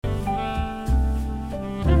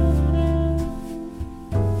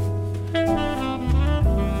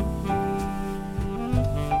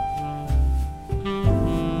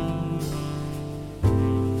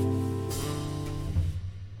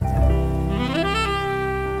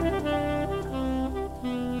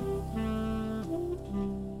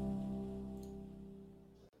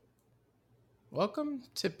Welcome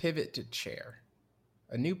to Pivot to Chair,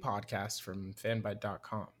 a new podcast from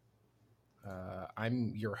fanbyte.com.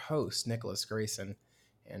 I'm your host, Nicholas Grayson,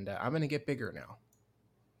 and I'm going to get bigger now.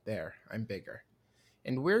 There, I'm bigger.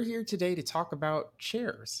 And we're here today to talk about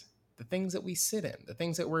chairs, the things that we sit in, the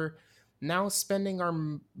things that we're now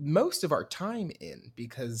spending most of our time in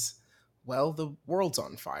because, well, the world's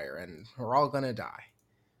on fire and we're all going to die.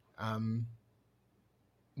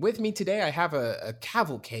 With me today, I have a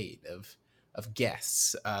cavalcade of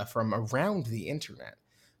guests from around the internet.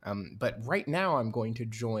 But right now, I'm going to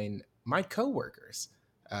join my coworkers.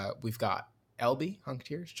 We've got Elby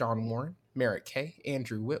Hunktears, John Warren, Merritt Kay,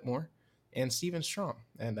 Andrew Whitmore, and Stephen Strom.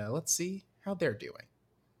 And let's see how they're doing.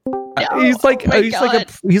 He's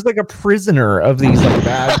like a prisoner of these like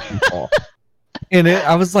bad people. And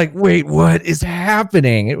I was like, wait, what is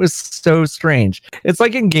happening? It was so strange. It's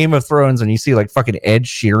like in Game of Thrones when you see like fucking Ed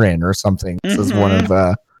Sheeran or something. This is one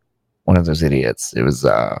of those idiots. It was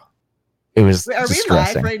Wait, are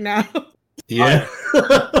distressing. We live right now? Yeah.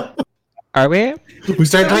 Are we? We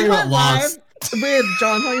started talking about Lost. With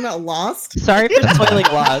John talking about Lost. Sorry for spoiling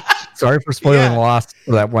Lost. Sorry for spoiling Lost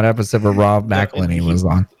for that one episode where Rob McElhenney was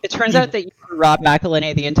on. It turns out that you were Rob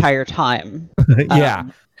McElhenney the entire time. Yeah.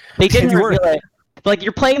 They didn't realize. Like,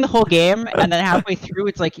 you're playing the whole game, and then halfway through,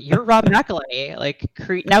 it's like, you're Rob McElhenney. Like,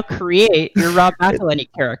 now create your Rob McElhenney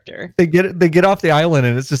character. They get off the island,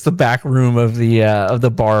 and it's just the back room of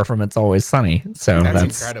the bar from It's Always Sunny. So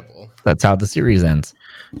that's incredible. That's how the series ends.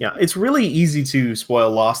 Yeah, it's really easy to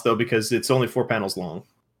spoil Lost, though, because it's only 4 panels long.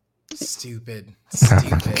 Stupid.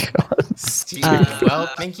 Stupid. Well,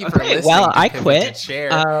 thank you for listening. Well, I quit.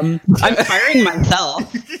 I'm firing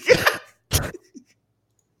myself.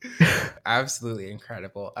 Absolutely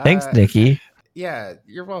incredible. Thanks, Nikki. Yeah,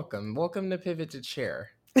 you're welcome. Welcome to Pivot to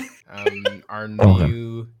Chair, our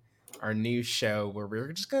new show where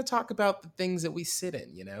we're just going to talk about the things that we sit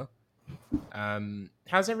in. You know,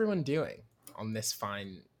 how's everyone doing on this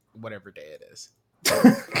fine whatever day it is?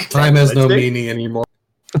 Time has no meaning anymore.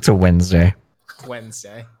 It's a Wednesday.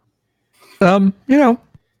 You know,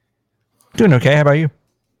 doing okay. How about you?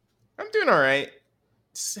 I'm doing all right.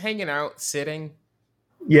 Just hanging out, sitting.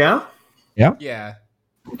 Yeah.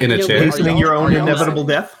 In a chair, facing your own inevitable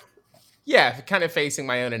death. Yeah, kind of facing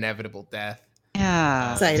my own inevitable death.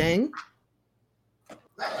 Yeah, exciting.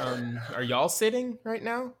 Are y'all sitting right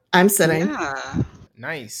now? I'm sitting. Yeah.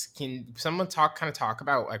 Nice. Can someone talk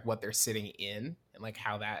about like what they're sitting in and like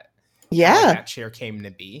how that chair came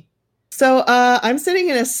to be? So I'm sitting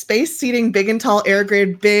in a space seating, big and tall, air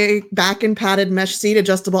grade, big back and padded mesh seat,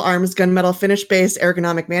 adjustable arms, gunmetal finish base,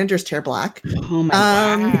 ergonomic manager's chair black. Oh my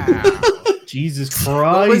god. Jesus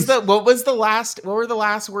Christ. What were the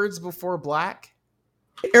last words before black?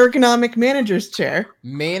 Ergonomic manager's chair.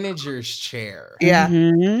 Manager's chair. Yeah.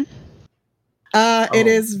 Mm-hmm. It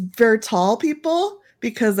is very tall, people,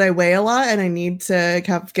 because I weigh a lot and I need to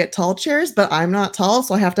get tall chairs, but I'm not tall,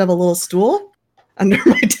 so I have to have a little stool under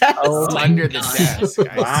my desk. Under the desk.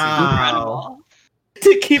 Wow.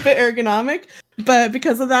 To keep it ergonomic. But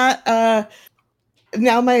because of that,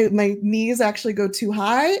 now my knees actually go too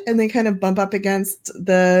high and they kind of bump up against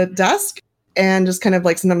the desk and just kind of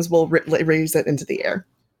like sometimes we'll raise it into the air.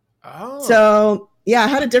 Oh. So yeah, I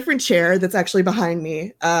had a different chair that's actually behind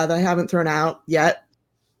me that I haven't thrown out yet.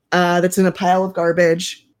 That's in a pile of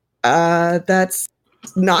garbage. That's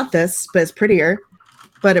not this, but it's prettier.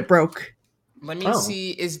 But it broke. Let me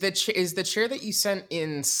see. Is the chair that you sent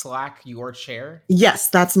in Slack your chair? Yes,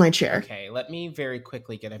 that's my chair. Okay, let me very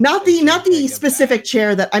quickly get a not the specific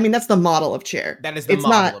chair that. I mean, that's the model of chair. That is the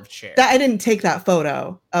model of chair. That I didn't take that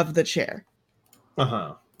photo of the chair.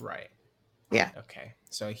 Right. Yeah. Okay.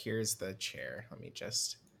 So here's the chair. Let me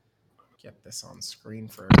just get this on screen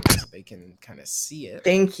for everyone so they can kind of see it.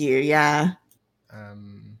 Thank you. Yeah.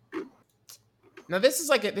 Now this is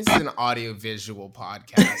an audio visual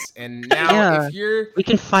podcast, and now we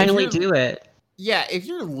can finally do it. Yeah, if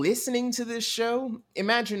you're listening to this show,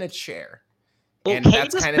 imagine a chair, well, and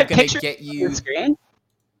that's kind of going to get you. On the screen?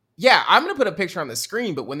 Yeah, I'm going to put a picture on the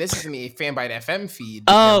screen, but when this is in the Fanbyte FM feed,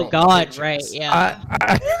 oh god, right? Yeah.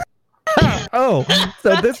 Oh,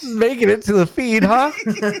 so this is making it to the feed, huh?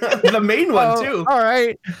 The main one too. All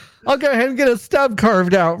right, I'll go ahead and get a stub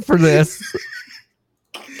carved out for this.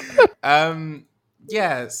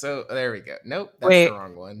 Yeah, so there we go. Nope, that's the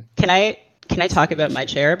wrong one. Can I talk about my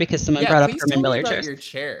chair because someone brought up Herman Miller chairs? Your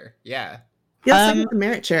chair, yeah. Yes, the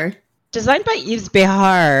Merritt chair. Designed by Yves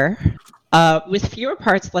Behar, with fewer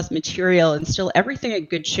parts, less material, and still everything a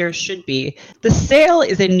good chair should be. The Sail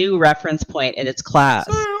is a new reference point in its class.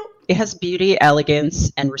 It has beauty, elegance,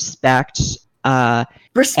 and respect.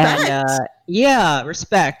 Respect. And, Yeah,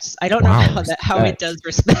 respect. I don't know how it does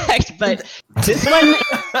respect, but this one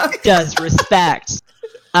does respect.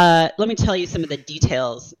 Let me tell you some of the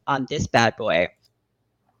details on this bad boy.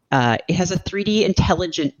 It has a 3D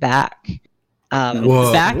intelligent back. The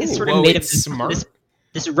back is sort of made of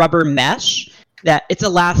this rubber mesh that it's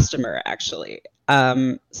elastomer actually.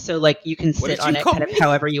 So like you can sit on it kind of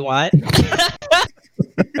however you want.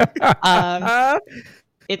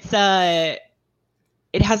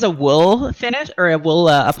 It has a wool finish or a wool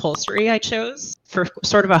upholstery I chose for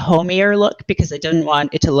sort of a homier look because I didn't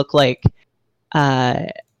want it to look like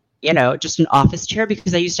just an office chair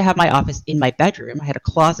because I used to have my office in my bedroom. I had a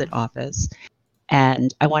closet office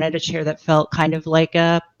and I wanted a chair that felt kind of like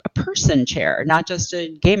a person chair, not just a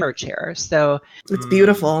gamer chair. So it's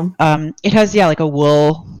beautiful. It has like a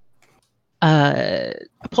wool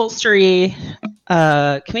upholstery.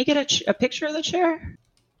 Can we get a picture of the chair?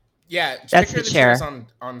 Yeah, that's the chair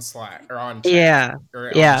on Slack or on chat, yeah,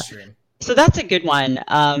 or yeah. On stream. So that's a good one.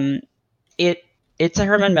 It's a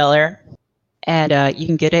Herman Miller, and you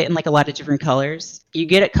can get it in like a lot of different colors. You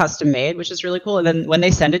get it custom made, which is really cool. And then when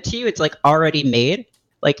they send it to you, it's like already made.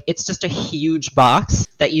 Like it's just a huge box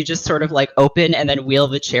that you just sort of like open and then wheel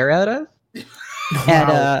the chair out of.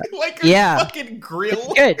 And like a fucking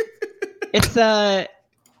grill. It's good.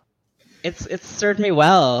 It's served me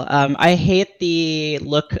well. I hate the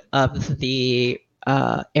look of the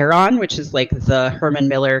Aeron, which is like the Herman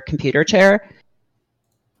Miller computer chair,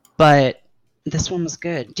 but this one was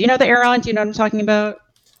good. Do you know the Aeron? Do you know what I'm talking about?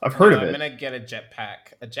 I've heard of it. I'm gonna get a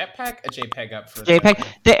JPEG up for JPEG.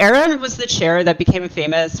 The Aeron was the chair that became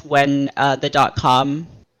famous when the .com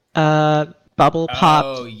bubble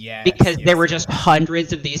popped because there were just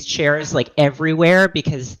hundreds of these chairs like everywhere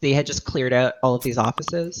because they had just cleared out all of these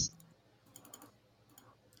offices.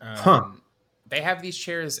 They have these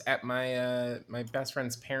chairs at my my best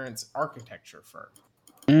friend's parents' architecture firm.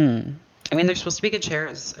 I mean, they're supposed to be good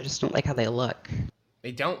chairs. I just don't like how they look.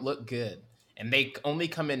 They don't look good, and they only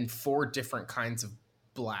come in 4 different kinds of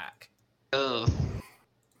black. Ugh.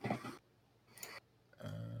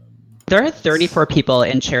 There are 34 people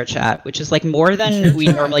in chair chat, which is like more than we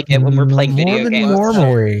normally get when we're playing video games.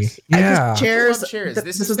 Normally, yeah. Chairs.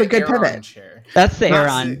 This is a good Aeron pivot. Chair. That's the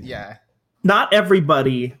Aeron. Yeah. Not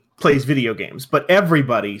everybody plays video games, but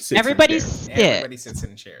everybody sits Everybody sits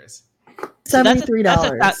in chairs.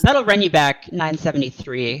 $73. That'll run you back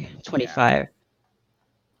 $973.25.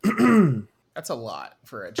 That's a lot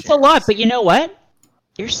for a chair. It's a lot, but you know what?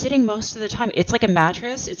 You're sitting most of the time. It's like a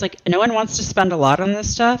mattress. It's like no one wants to spend a lot on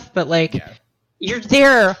this stuff, but like you're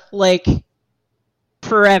there like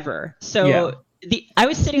forever. So I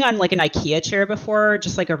was sitting on like an IKEA chair before,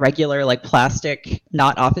 just like a regular like plastic,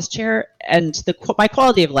 not office chair, and my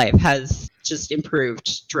quality of life has just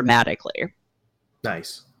improved dramatically.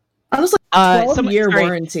 Nice. Honestly, 12-year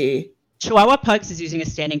warranty. Chihuahua Pugs is using a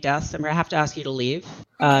standing desk. I'm gonna have to ask you to leave.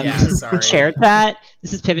 Sorry. Chair chat.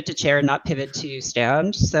 This is pivot to chair, not pivot to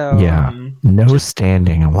stand. So no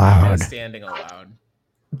standing allowed. No standing allowed.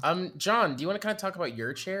 John, do you want to kind of talk about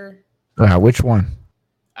your chair? Which one?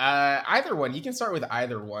 Either one. You can start with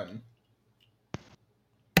either one.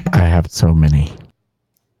 I have so many.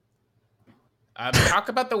 Talk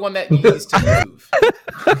about the one that you used to move.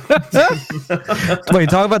 Wait,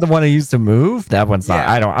 talk about the one I used to move? That one's not.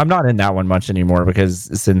 I'm not in that one much anymore because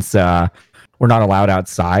since we're not allowed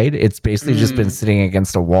outside, it's basically just been sitting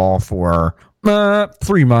against a wall for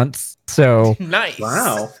 3 months. So nice.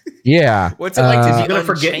 Wow. Yeah. What's it like to be gonna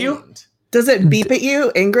forget you? Does it beep at you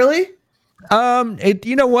angrily?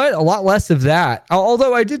 You know what? A lot less of that.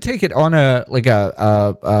 Although I did take it on a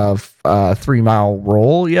 3-mile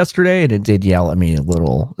roll yesterday, and it did yell at me a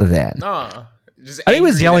little then. I think it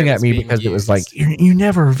was yelling at me because it was like you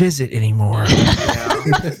never visit anymore.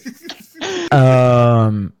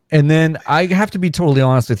 And then I have to be totally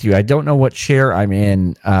honest with you. I don't know what chair I'm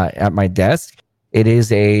in at my desk. It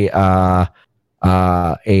is a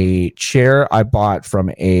chair I bought from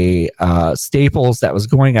a Staples that was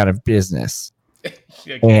going out of business.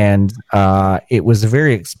 And it was a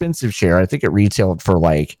very expensive chair. I think it retailed for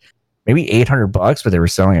like maybe $800, but they were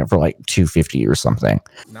selling it for like $250 or something.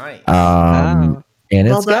 Nice. And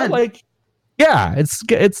it's got like,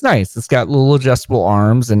 it's nice. It's got little adjustable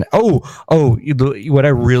arms, and what I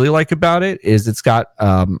really like about it is it's got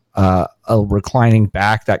a reclining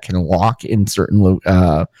back that can lock in certain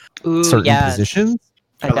positions.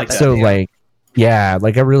 I like that. So I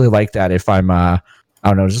really like that. If I'm I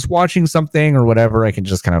don't know, just watching something or whatever, I can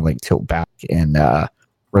just kind of like tilt back and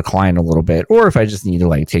recline a little bit. Or if I just need to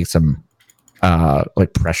like take some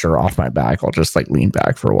like pressure off my back, I'll just like lean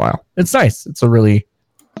back for a while. It's nice. It's a really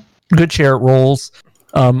good chair. It rolls.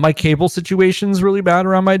 My cable situation's really bad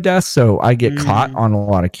around my desk, so I get caught on a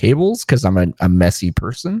lot of cables because I'm a messy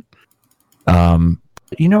person. Nice.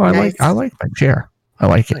 I like my chair. I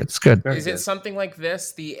like it. It's good. Is it something like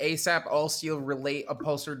this? The ASAP All Steel Relate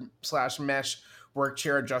Upholstered / Mesh Work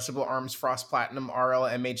Chair Adjustable Arms Frost Platinum RL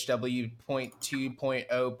MHW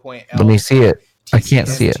 0.2.0.L. Let me see it. I can't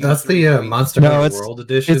see it. That's the Monster World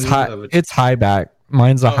Edition. It's high back.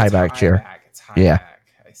 Mine's a high back chair. It's high back.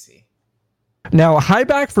 I see. Now, high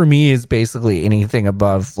back for me is basically anything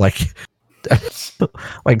above like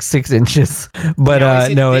 6 inches,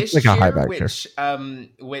 but no, it's like a high back chair.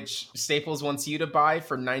 Which Staples wants you to buy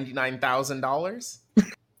for $99,000.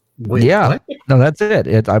 Yeah, what? No, that's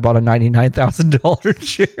it. I bought a $99,000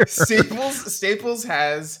 chair. Staples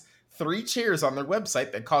has 3 chairs on their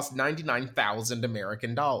website that cost 99,000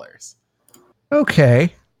 American dollars.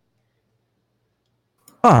 Okay.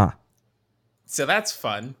 So that's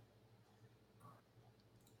fun.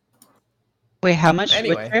 Wait, how much?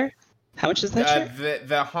 Anyway. How much is that chair?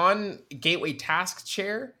 The Han Gateway Task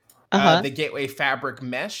Chair, the Gateway Fabric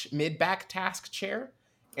Mesh Mid-Back Task Chair,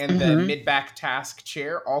 and the Mid-Back Task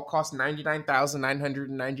Chair all cost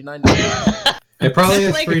 $99,999. It probably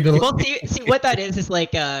is free to see what that is like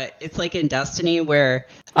it's like in Destiny where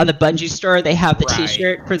on the Bungie store they have the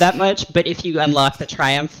t-shirt for that much, but if you unlock the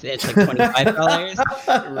Triumph it's like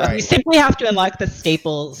 $25. Right. You simply have to unlock the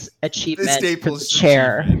Staples achievement for the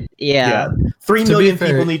chair. Yeah. 3 million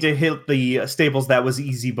people need to hit the Staples That Was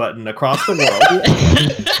Easy button across the world.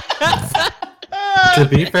 To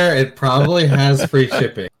be fair, it probably has free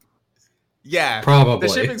shipping. Yeah, probably.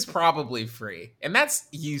 The shipping's probably free, and that's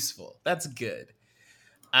useful. That's good.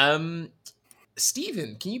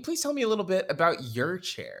 Steven, can you please tell me a little bit about your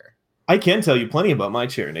chair? I can tell you plenty about my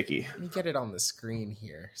chair, Nikki. Let me get it on the screen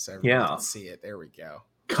here so everyone can see it. There we go.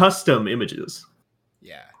 Custom images.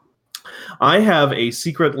 Yeah. I have a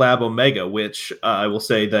Secret Lab Omega, which I will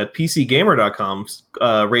say that PCGamer.com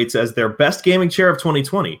rates as their best gaming chair of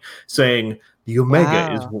 2020, saying the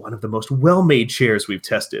Omega is one of the most well-made chairs we've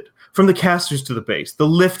tested. From the casters to the base, the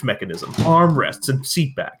lift mechanism, armrests, and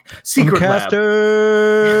seat back. Secret From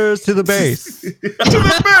casters to the base. To the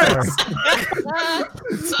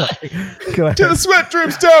base! Go ahead. To the sweat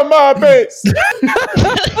drips down my base!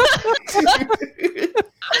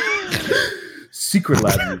 Secret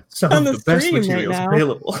Lab is some of the best materials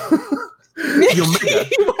available. The Omega.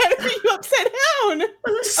 Why are you upside down?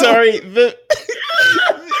 Sorry, the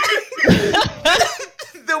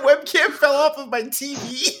webcam fell off of my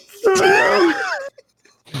TV.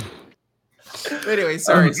 Anyway,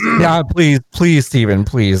 sorry. Yeah, please, Steven,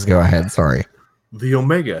 please go ahead. Sorry. The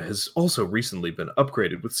Omega has also recently been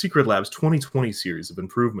upgraded with Secret Lab's 2020 series of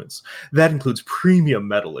improvements. That includes premium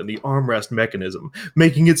metal in the armrest mechanism,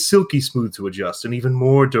 making it silky smooth to adjust and even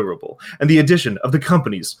more durable, and the addition of the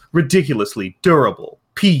company's ridiculously durable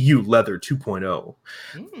PU Leather 2.0.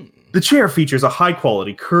 The chair features a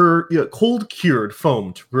high-quality, cold-cured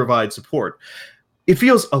foam to provide support. It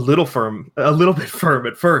feels a little bit firm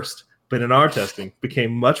at first, but in our testing,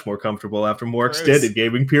 became much more comfortable after more extended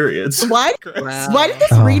gaming periods. Why did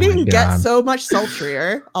this reading get so much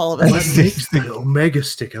sultrier all of a sudden? What makes the Omega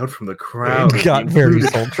stick out from the crowd? It got very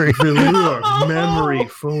sultry. Velour memory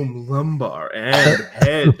foam lumbar and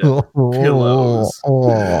head pillows.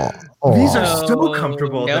 These are so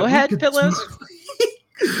comfortable. No head pillows?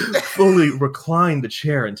 Fully recline the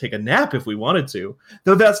chair and take a nap if we wanted to.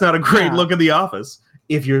 Though that's not a great look in the office.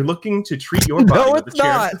 If you're looking to treat your body with a chair...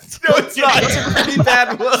 No, it's not. It's a pretty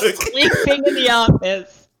bad look. Sleeping in the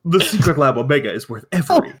office. The Secret Lab Omega is worth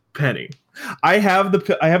every penny. I have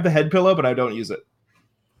the head pillow, but I don't use it.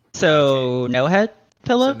 So, no head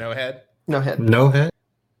pillow? So no head? No head. No head?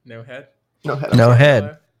 No head? No head. No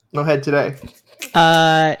head. No head today.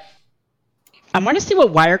 I want to see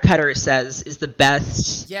what Wirecutter says is the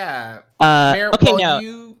best. Yeah. Okay,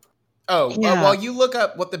 no. While you look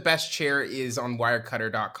up what the best chair is on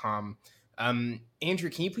Wirecutter.com, Andrew,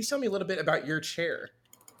 can you please tell me a little bit about your chair?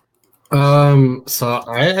 So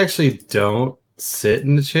I actually don't sit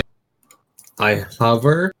in the chair. I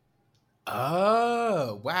hover.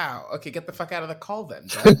 Oh, wow. Okay, get the fuck out of the call then.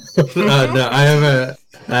 No, I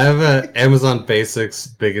have a Amazon Basics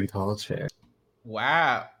big and tall chair.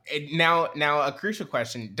 Wow. Now a crucial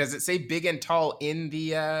question. Does it say big and tall in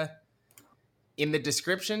the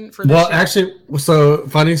description for this? Well, actually, so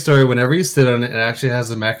funny story, whenever you sit on it, it actually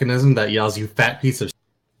has a mechanism that yells, "You fat piece of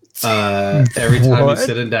shit," every time you're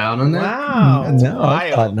sitting down on it. Wow. No,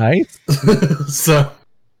 that's not nice. So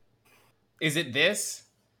is it this?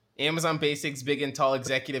 Amazon Basics big and tall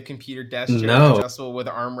executive computer desk chair, No. adjustable with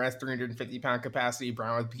armrest, 350-pound capacity,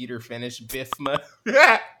 brown with pewter finish, Bifma.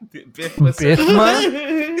 Bifma. What's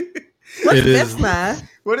It is. Bifma?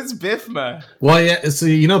 What is Bifma? Well, yeah. So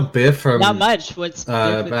you know Biff from Not much. What's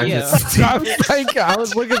good back with you? I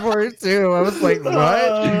was looking for it too. I was like,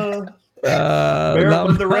 what? Barrel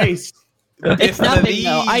of the race. It's Bifma nothing these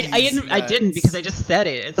though. I didn't nuts. because I just said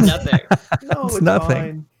it. It's nothing. No, It's nothing.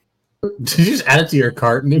 fine. Did you just add it to your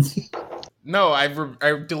cart, Nikki? No, I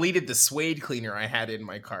deleted the suede cleaner I had in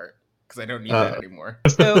my cart because I don't need that anymore.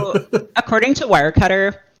 So, according to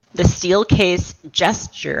Wirecutter, the steel case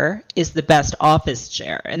Gesture is the best office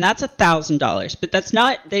chair, and that's $1,000. But that's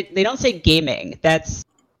not. They don't say gaming. That's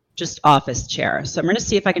just office chair. So I'm going to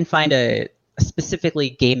see if I can find a specifically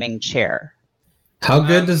gaming chair. How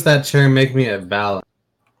good does that chair make me at Valorant?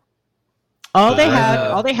 All they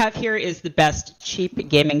have here is the best cheap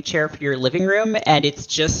gaming chair for your living room, and it's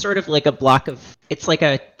just sort of like a block of. It's like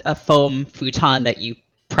a foam futon that you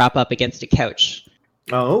prop up against a couch.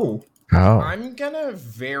 Oh, I'm gonna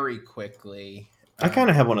very quickly. I kind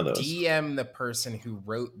of have one of those. DM the person who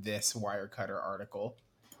wrote this Wirecutter article.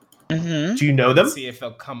 Mm-hmm. Do you know them? See if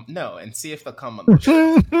they'll come. No, and see if they'll come on the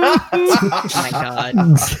show. Oh my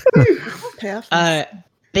god.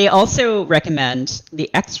 They also recommend the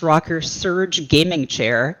X-Rocker Surge gaming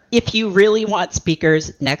chair if you really want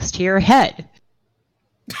speakers next to your head.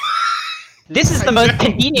 This is the most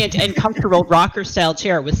convenient and comfortable rocker-style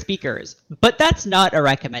chair with speakers, but that's not a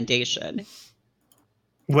recommendation.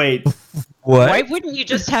 Wait, what? Why wouldn't you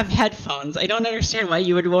just have headphones? I don't understand why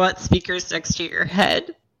you would want speakers next to your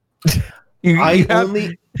head. You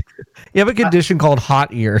have a condition called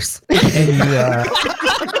hot ears,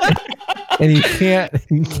 and you can't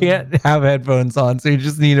have headphones on, so you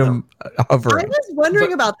just need them hovering. I was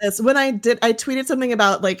wondering about this when I tweeted something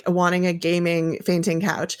about like wanting a gaming fainting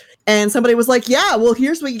couch, and somebody was like, "Yeah, well,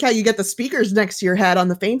 here's what you get the speakers next to your head on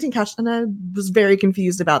the fainting couch," and I was very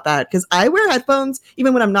confused about that because I wear headphones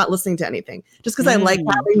even when I'm not listening to anything, just because I like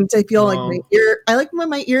having to feel like my ear. I like when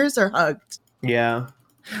my ears are hugged. yeah.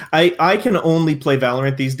 I can only play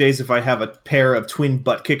Valorant these days if I have a pair of twin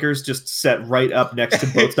butt kickers just set right up next to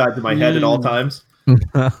both sides of my head at all times.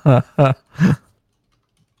 Are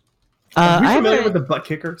you familiar with the butt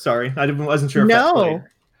kicker? Sorry, I wasn't sure if that's No. played.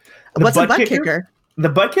 What's a butt kicker? The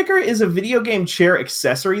butt kicker is a video game chair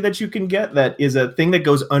accessory that you can get that is a thing that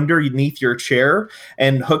goes underneath your chair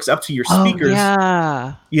and hooks up to your speakers.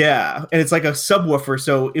 Oh, yeah. And it's like a subwoofer,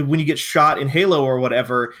 so when you get shot in Halo or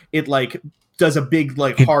whatever, it like does a big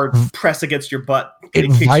like hard press against your butt. It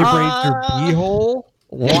kicks you. vibrates your beehole.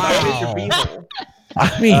 It vibrates your Wow. beehole.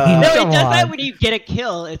 I mean, No, it come does on. that when you get a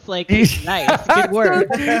kill. It's like, nice, good work.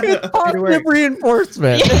 It's Good positive work.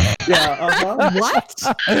 reinforcement. Yeah, What?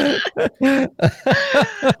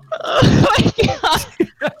 Oh my god.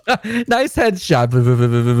 Nice headshot.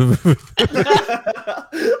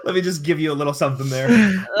 Let me just give you a little something there.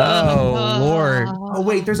 Oh Lord. Oh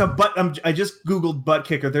wait, there's a butt. I just googled butt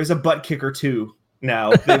kicker. There's a butt kicker too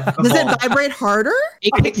now. They've Does it evolved. vibrate harder?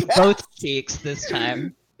 It kicks both cheeks this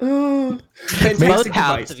time. Both Fantastic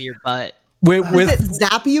halves device. of your butt. With, Does it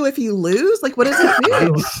zap you if you lose? Like, what does it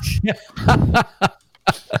do?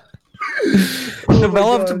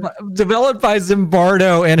 developed by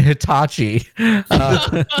Zimbardo and Hitachi.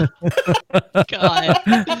 God.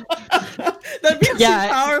 That'd be too Yeah,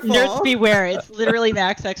 powerful. nerds beware. It's literally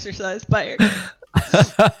max exercise by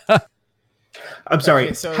I'm sorry.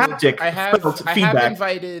 Okay, so haptic. I have feedback.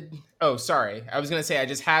 invited. Oh, sorry. I was gonna say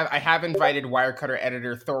I have invited Wirecutter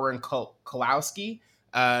editor Thorin Kolowski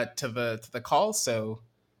to the call. So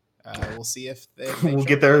we'll see if they We'll show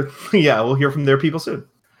get up. there. Yeah, we'll hear from their people soon.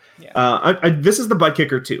 Yeah. This is the butt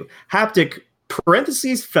kicker too. Haptic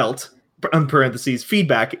parentheses felt parentheses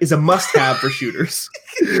feedback is a must-have for shooters.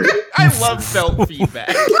 I love felt feedback.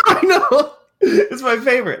 I know. It's my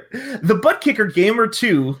favorite. The Butt Kicker Gamer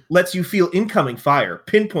 2 lets you feel incoming fire,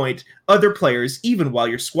 pinpoint other players even while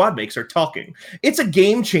your squad mates are talking. It's a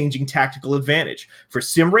game-changing tactical advantage. For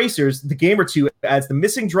sim racers, the Gamer 2 adds the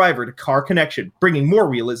missing driver to car connection, bringing more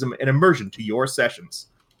realism and immersion to your sessions.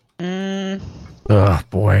 Oh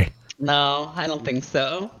boy. No, I don't think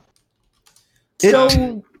so.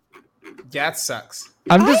 So yeah, it sucks.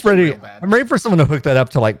 I'm just ready. Real bad. I'm ready for someone to hook that up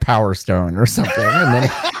to like Power Stone or something, and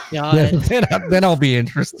then I'll be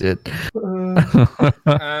interested. Let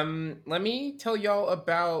me tell y'all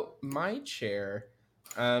about my chair.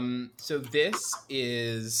 So this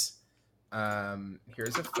is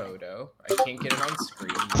here's a photo. I can't get it on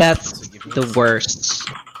screen. That's so give me the a worst.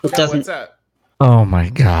 It second. doesn't. What's up? Oh my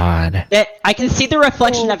god. I can see the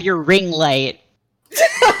reflection of your ring light.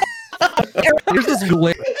 There's this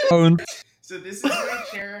glare. So this is my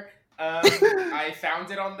chair. I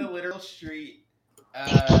found it on the literal street.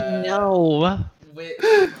 No. Which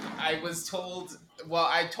I was told. Well,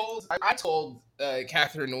 I told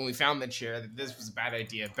Catherine when we found the chair that this was a bad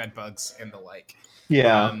idea, bed bugs and the like.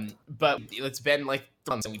 Yeah. But it's been like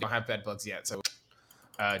months and we don't have bed bugs yet, so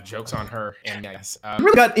joke's on her. And yes,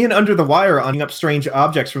 really got in under the wire on up strange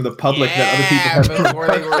objects from the public that other people have before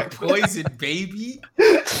they were poisoned, baby.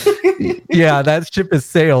 Yeah, that ship has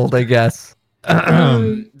sailed, I guess.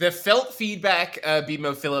 The felt feedback,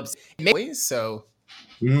 BMO Phillips, so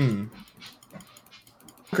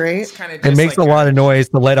Great. it's kind of It makes a lot of noise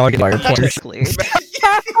to let all fire pointers.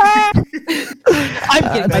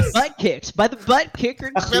 I'm getting my butt kicked by the butt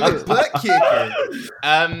kicker For the butt kicker.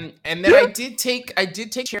 And then I did take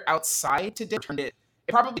chair outside today. Turned it.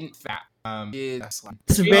 It probably didn't fat. It's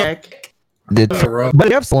Vic. But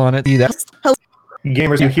you have salon it. See that?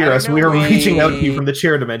 Gamers, you hear us. We are reaching out to you from the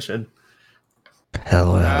chair dimension.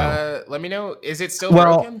 Hello. Let me know. Is it still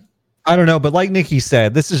broken? I don't know, but like Nikki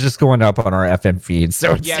said, this is just going up on our FM feed.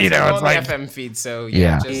 So it's, Yeah, you it's know, on it's the like FM feed. So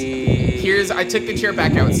Yeah. Just I took the chair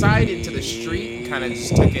back outside into the street and kind of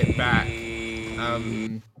just took it back.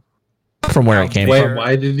 from where it came Wait, from.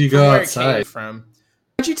 why did you From go where it outside? came from.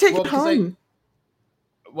 Why'd you take Well, it because home?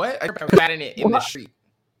 What? I sat in it in the street.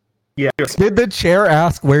 Yeah. Did the chair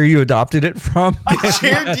ask where you adopted it from? The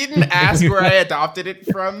chair didn't ask where I adopted it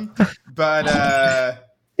from, but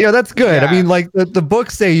Yeah, that's good. Yeah. I mean, like the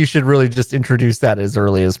books say you should really just introduce that as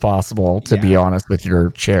early as possible, to be honest with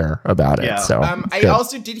your chair about it. Yeah. So I good.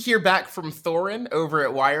 also did hear back from Thorin over at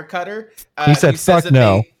Wirecutter. He said, who says "Fuck that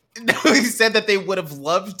no." He said that they would have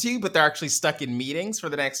loved to, but they're actually stuck in meetings for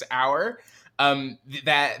the next hour.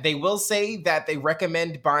 That they will say that they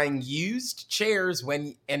recommend buying used chairs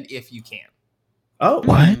when and if you can. Oh,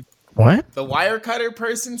 What? The Wirecutter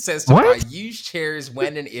person says to What? buy used chairs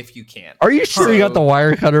when and if you can. Are you sure you got the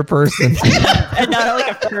wire cutter person? and not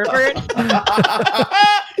like a pervert.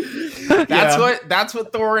 That's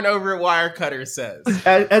what Thorin over at Wirecutter says.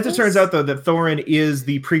 As it turns out, though, that Thorin is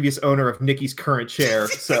the previous owner of Nikki's current chair.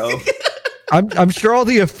 So I'm sure all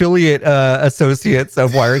the affiliate associates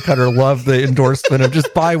of Wirecutter love the endorsement of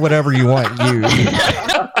just buy whatever you want used.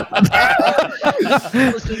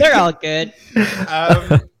 Listen, they're all good.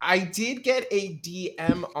 I did get a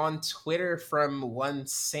DM on Twitter from one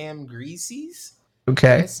Sam Greasy's.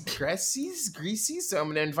 Okay. Greasy. So I'm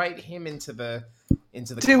gonna invite him into the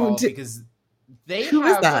Dude, call because they who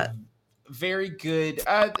is have that? a very good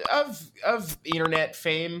of internet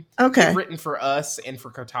fame. Okay. They've written for us and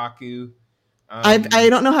for Kotaku. I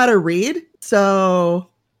don't know how to read, so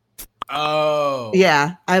Oh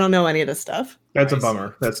yeah, I don't know any of this stuff. that's a I see.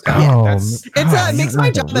 bummer. That's Oh, that's- It God, makes you my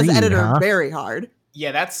like to job as read, editor huh? very hard.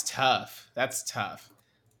 Yeah, that's tough.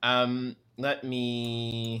 Let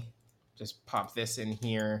me just pop this in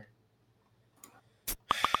here.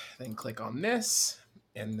 Then click on this,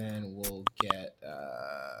 and then we'll get.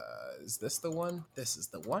 Is this the one? This is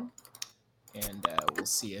the one, and we'll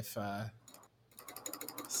see if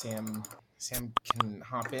Sam can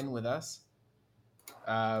hop in with us.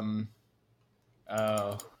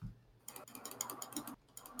 Oh.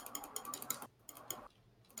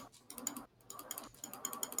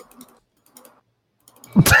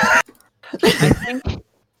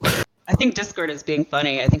 I think Discord is being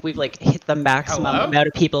funny. I think we've like hit the maximum Hello? amount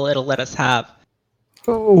of people it'll let us have.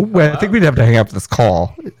 Oh, wait, I think we'd have to hang up this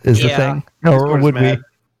call. Is the Yeah. thing? Or Discord's would mad.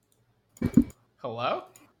 we? Hello.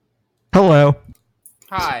 Hello.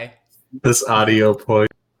 Hi. This audio point.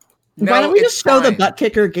 No, Why don't we it's just show the fine. Butt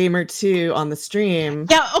Kicker Gamer 2 on the stream?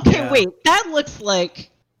 Yeah, okay, Yeah. wait. That looks like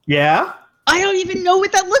yeah. I don't even know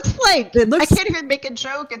what that looks like. It looks- I can't even make a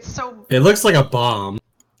joke. It's so It looks like a bomb.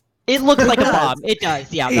 it looks like a bomb. It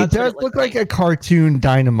does, yeah. It That's does what look like a cartoon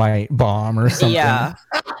dynamite bomb or something. Yeah.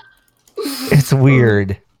 It's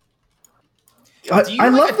weird. Do you, I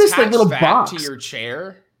love this like attach little that box. to your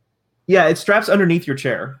chair. Yeah, it straps underneath your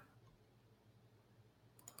chair,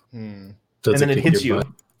 Does and then it kick hits your you.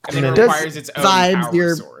 butt? And then it Does- requires its own Vibes power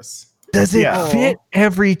your- source. Does it Yeah. fit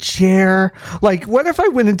every chair? Like, what if I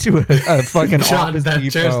went into a fucking John, Office that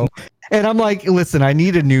chair's- Depot and I'm like, listen, I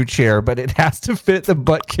need a new chair, but it has to fit the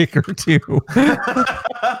butt kicker too.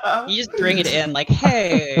 You just bring it in like,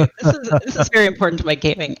 hey, this is very important to my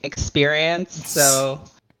gaming experience. So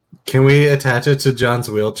Can we attach it to John's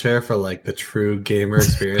wheelchair for like the true gamer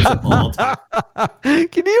experience of all time?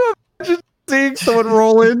 Can you imagine seeing someone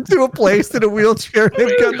roll into a place in a wheelchair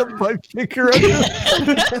and got the butt kicker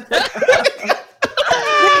under?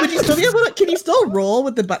 Would you still be able to? Can you still roll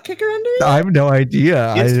with the Butt Kicker under it? I have no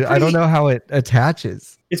idea. It's I don't pretty- know how it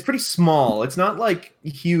attaches. It's pretty small. It's not like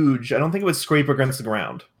huge. I don't think it would scrape against the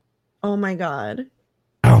ground. Oh my god.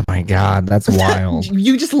 Oh my god, that's wild.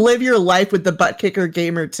 You just live your life with the Butt Kicker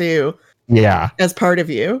Gamer 2 Yeah. as part of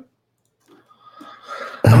you.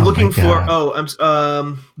 I'm Oh looking my for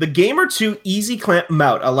God. the Gamer 2 Easy Clamp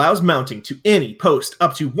mount allows mounting to any post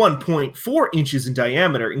up to 1.4 inches in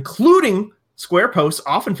diameter, including square posts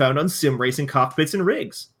often found on sim racing cockpits and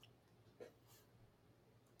rigs.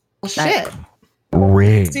 Well, shit.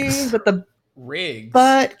 Rigs. See, with the Rigs.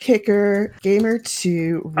 Butt Kicker Gamer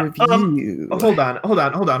 2 review. Hold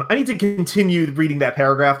on. I need to continue reading that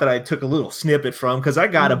paragraph that I took a little snippet from because I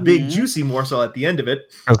got a big juicy morsel at the end of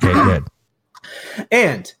it. Okay, good.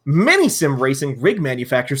 And many sim racing rig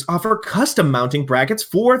manufacturers offer custom mounting brackets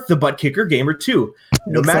for the Butt Kicker Gamer 2.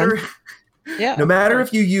 No Makes matter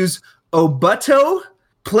if you use Obuto,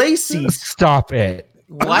 Playseat, Stop it.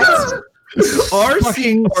 What? RC,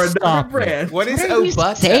 Fucking or stop another it. brand, What is What are you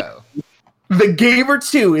saying? Obuto? the Gamer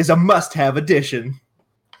 2 is a must-have addition.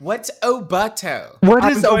 What's Obuto? What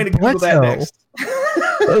I'm is going to Google that Obuto? next.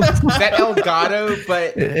 Is that Elgato,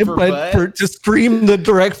 but for But butt? to stream the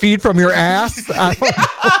direct feed from your ass?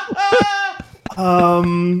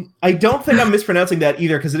 I don't think I'm mispronouncing that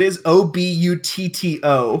either because it is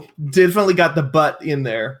Obutto. Definitely got the butt in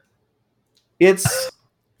there. It's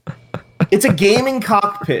a gaming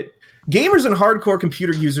cockpit. Gamers and hardcore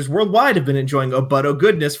computer users worldwide have been enjoying Obuto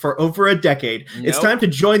goodness for over a decade. It's Nope. time to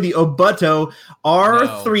join the Obuto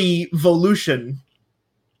R3 Volution.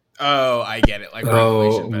 Oh, I get it. Like Oh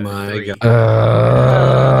Revolution, but my 3.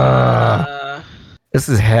 God. This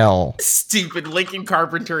is hell. Stupid Lincoln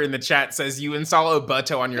Carpenter in the chat says you install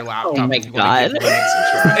Obuto on your laptop. Oh my if you wanna give God.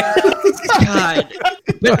 Linux a try. God.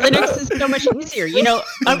 But Linux is so much easier. You know,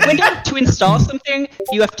 on Windows to install something,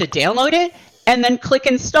 you have to download it and then click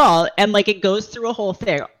install, and like it goes through a whole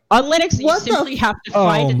thing. On Linux, you What the- simply have to Oh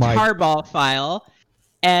find a my- tarball file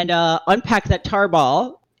and unpack that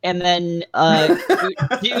tarball, and then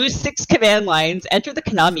do 6 command lines, enter the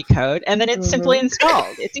Konami code, and then it's simply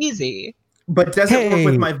installed. It's easy. But does it work Hey.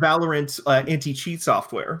 with my Valorant anti-cheat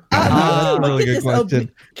software? That's a Look really at good this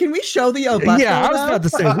question. Can we show the Obuto? Yeah, I was about to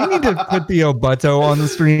say we need to put the Obuto on the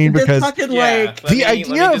screen This because fucking Yeah, like the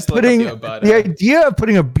idea of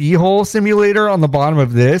putting a beehole simulator on the bottom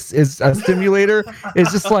of this is a simulator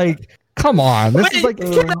is just like, come on, this is like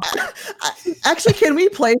actually, can we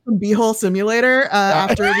play some Beehole Simulator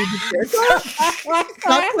after we do this? Stop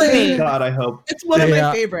playing. God, I hope. It's one of Yeah.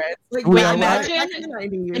 my favorites. Like, Wait, back imagine- in the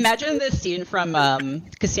 90s. Imagine the scene from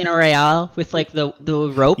Casino Royale with like the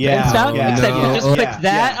rope Yeah, and stuff. yeah. Except you just No. put Yeah,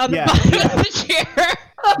 that yeah, on the yeah, bottom yeah. of the chair.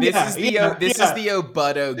 This is the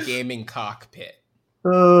Obuto gaming cockpit.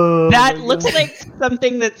 That looks like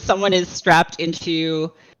something that someone is strapped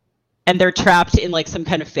into, and they're trapped in like some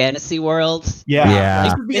kind of fantasy world. Yeah.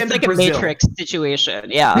 This would be It's in like a Brazil. Matrix situation.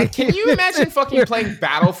 Yeah. Can you imagine fucking playing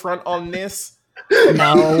Battlefront on this?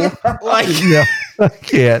 No. Like, yeah, I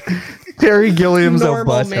can't. Terry Gilliam's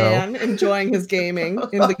normal Obuto. man enjoying his gaming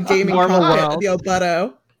in the gaming Normal cockpit, world. the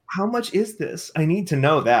Obuto. How much is this? I need to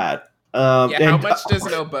know that. yeah, how and, much does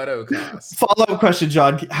an Obuto cost? Follow-up question,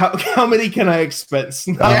 John. How many can I expense?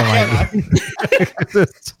 Oh my God.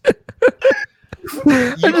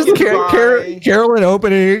 I just can can't buy- Carolyn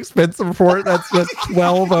opening expense report. That's just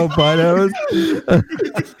 12 Obutos.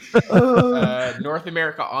 North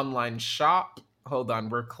America online shop. Hold on,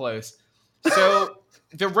 we're close. So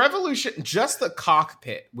the Revolution, just the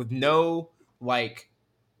cockpit with nothing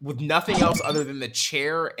else other than the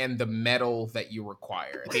chair and the metal that you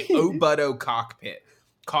require. The Obuto cockpit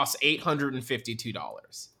costs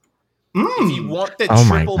 $852. If you want the Oh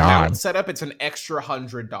my triple God. mount setup, it's an extra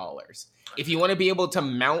 $100. If you want to be able to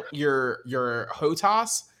mount your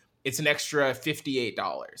HOTAS, it's an extra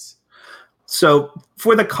 $58. So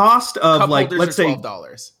for the cost of Cup like, holders let's are say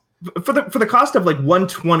 $12. for the cost of like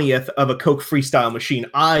 1/20th of a Coke Freestyle machine,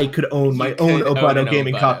 I could own my You own could own Obuto an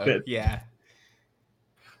gaming Obuto, cockpit. Yeah.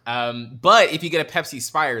 But if you get a Pepsi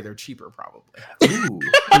Spire, they're cheaper probably. Ooh.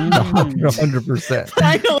 100%.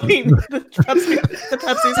 Finally, the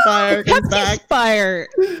Pepsi Spire is Pepsi back. Spire.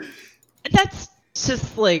 That's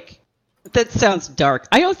just like, that sounds dark.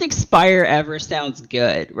 I don't think Spire ever sounds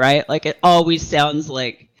good, right? Like it always sounds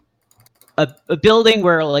like a building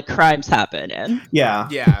where like crimes happen in. Yeah,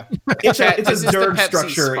 Yeah. it's Chat, a this is the Zerg Pepsi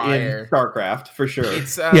structure Spire. in StarCraft for sure.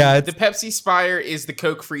 It's Yeah, the Pepsi Spire is the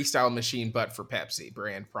Coke Freestyle machine, but for Pepsi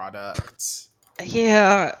brand products.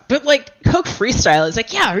 Yeah, but like Coke Freestyle is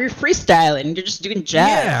like, yeah, you're freestyling, you're just doing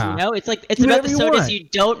jazz, Yeah. you know? It's like it's Do about whatever the you sodas want. you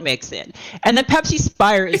don't mix in, and then Pepsi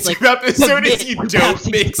Spire is It's like about the sodas mix you with don't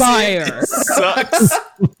Pepsi mix Spire. in. It sucks.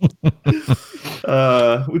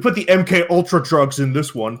 We put the MK Ultra drugs in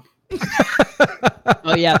this one.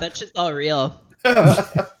 Oh yeah, that's just all real.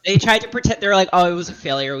 They tried to pretend. They're like, "Oh, it was a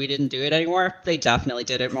failure. We didn't do it anymore." They definitely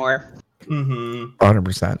did it more.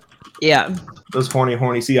 100%. Yeah. Those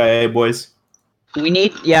horny CIA boys. We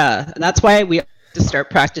need, and that's why we have to start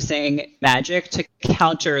practicing magic to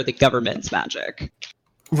counter the government's magic.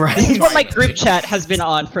 Right. This is what my group chat has been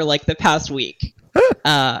on for like the past week.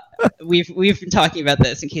 We've been talking about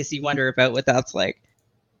this in case you wonder about what that's like.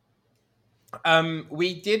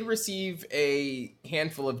 We did receive a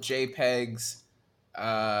handful of JPEGs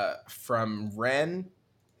from Ren,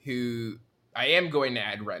 who I am going to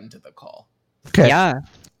add Ren to the call. Okay. Yeah.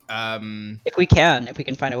 If we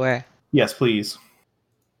can find a way. Yes, please.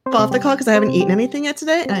 Off the call because I haven't eaten anything yet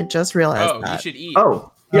today, and I just realized that. You should eat.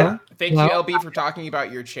 Oh, yeah. Thank you, LB, for talking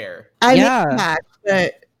about your chair. I made that,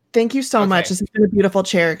 but thank you so much. This has been a beautiful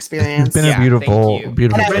chair experience. It's been a beautiful I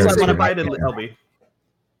chair want to bite experience. it, LB.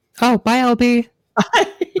 Oh, bye, LB.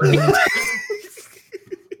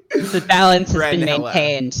 The balance has Ren, been hello.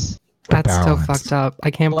 maintained. That's so Balance. fucked up.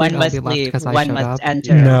 I can't One believe must LB left leave, because I one showed must up.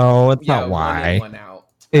 enter. No, it's Yeah, not one in, why. one out.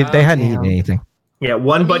 They hadn't damn. eaten anything. Yeah,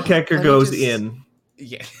 one butt let kicker me goes just- in.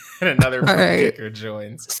 Yeah, and another All right. kicker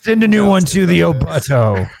joins. Send a new one to the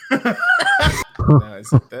Obato. Now,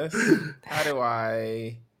 is it this? How do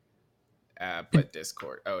I put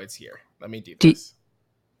Discord? Oh, it's here. Let me do this.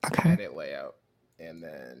 Okay. Edit layout. And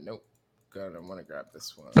then, nope. Good, I want to grab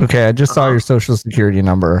this one. Okay, I just saw your social security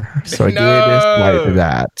number, so I did swipe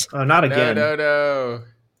that. Oh, not again. No.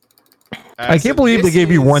 I can't believe they gave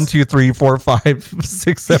you 1, 2, 3, 4, 5,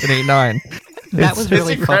 6, 7, 8, 9. That was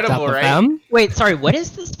really fucked up incredible, of right? them. Wait, sorry, what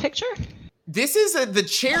is this picture? This is the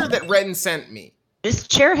chair that Ren sent me. This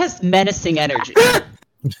chair has menacing energy.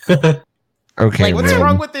 Okay, Like, What's Ren.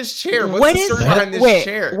 wrong with this chair? What's What the is story behind this wait,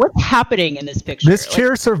 chair? what's happening in this picture? This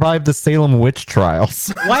chair survived the Salem witch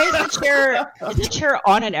trials. Why is the chair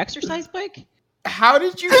on an exercise bike? How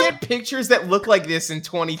did you get pictures that look like this in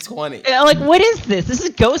 2020? Like, what is this? This is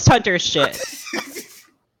Ghost Hunter shit.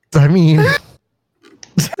 I mean,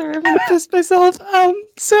 Sorry, I'm gonna piss myself.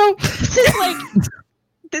 So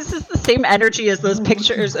This is the same energy as those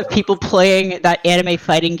pictures of people playing that anime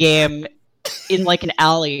fighting game in like an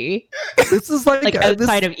alley, this is like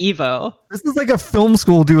outside of Evo. This is like a film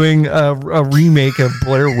school doing a remake of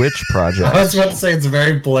Blair Witch Project. I was about to say it's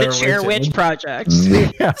very Blair The Chair Witch. Witch Project.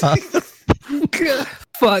 Yeah.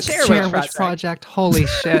 fuck Chair Chair Witch Witch Project. Holy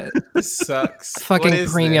shit. This sucks. Fucking What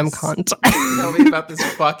is premium this? content. Tell me about this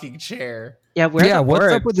fucking chair. Yeah, where's Yeah, the what's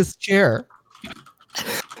word? up with this chair?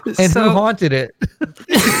 And So- who haunted it?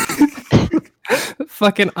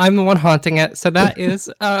 Fucking I'm the one haunting it. So that is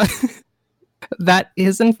that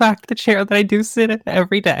is in fact the chair that I do sit in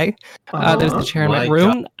every day. There's the chair in my my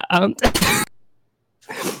room.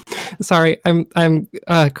 Sorry, I'm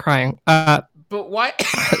crying. But why?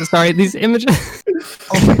 Sorry, these images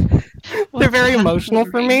they're very emotional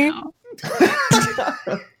for me.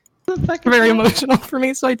 Very emotional for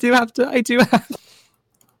me, so I do have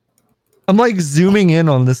I'm like zooming in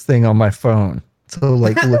on this thing on my phone to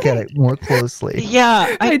like look at it more closely.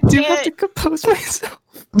 Yeah, I do have can't- to compose myself.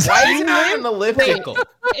 Why is it not an elliptical?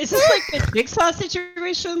 Is this like the Jigsaw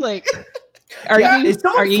situation? Like, are Yeah, is you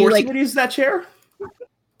someone are you forcing like me to use that chair?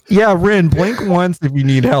 Yeah, Rin, blink once if you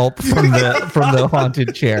need help from the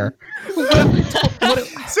haunted chair.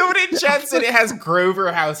 Someone in chat said it has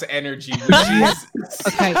Grover House energy, which is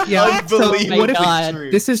Okay, yeah. So unbelievably what if God.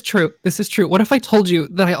 true. this is true? This is true. What if I told you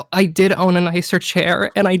that I did own a nicer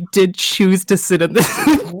chair and I did choose to sit in this?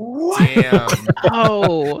 Damn.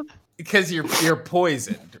 oh Because you're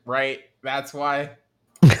poisoned, right? That's why.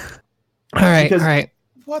 All right, Because- all right.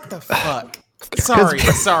 What the fuck?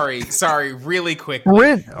 Sorry. Really quickly.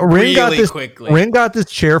 Rin Really got this. quickly. Rin got this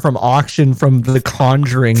chair from auction from the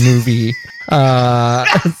Conjuring movie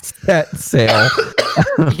set sale.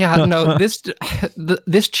 Yeah, no.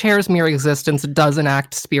 This chair's mere existence does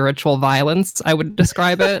enact spiritual violence. I would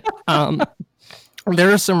describe it.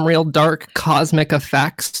 There are some real dark cosmic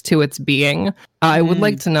effects to its being. I would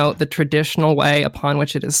like to note the traditional way upon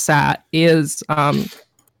which it is sat is,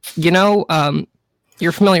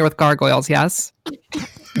 you're familiar with gargoyles, yes?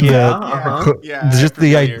 Yeah. Uh-huh. Yeah, Just I'm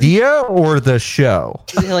the familiar. idea or the show?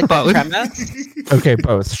 Is it like the Both. premise? Okay,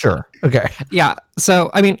 both. Sure. Okay. Yeah. So,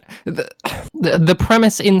 I mean, the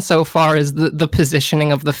premise insofar is the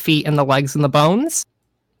positioning of the feet and the legs and the bones.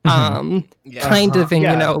 Yeah. Kind of, and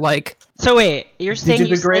Yeah. like, So wait, you're saying you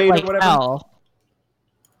sit degrade or like whatever? L?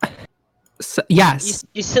 yes.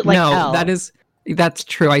 You sit like no, L. that's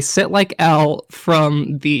true. I sit like L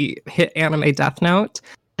from the hit anime Death Note.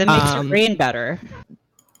 That makes your um, brain better.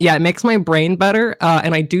 Yeah, it makes my brain better,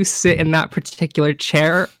 and I do sit in that particular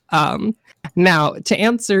chair. Now, to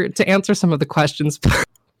answer some of the questions,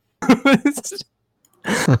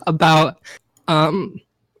 about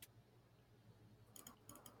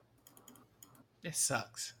This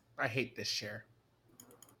sucks. I hate this chair.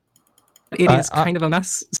 it is kind of a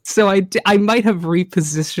mess. So I might have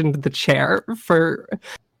repositioned the chair for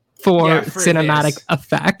cinematic this.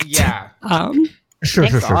 effect. Yeah. Sure.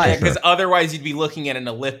 Because otherwise you'd be looking at an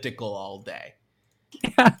elliptical all day.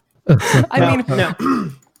 Yeah. I mean,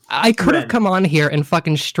 No. I could have come on here and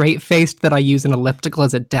fucking straight-faced that I use an elliptical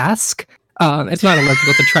as a desk. It's not an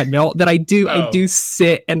elliptical, it's a treadmill. That I do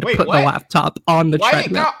sit and Wait, put what? the laptop on the Why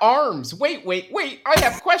treadmill. it got arms? Wait. I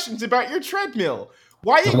have questions about your treadmill.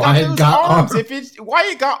 Why it Why it got those got arms arms? if it's why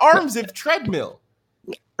it got arms if treadmill?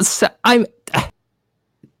 So I'm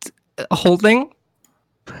holding.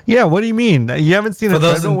 Yeah, what do you mean? You haven't seen For a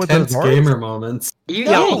those treadmill with intense those arms? gamer moments.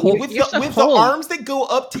 No, with you have to the hold. arms that go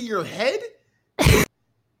up to your head?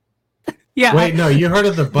 Yeah. Wait, no, you heard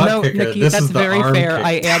of the butt No, kicker. Nikki, This that's is the very arm fair. kick.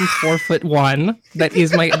 I am 4'1". That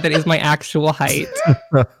is my actual height.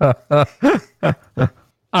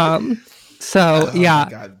 So Oh yeah. my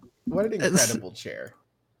God. What an incredible chair.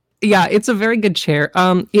 Yeah, it's a very good chair.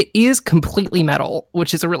 It is completely metal,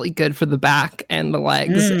 which is really good for the back and the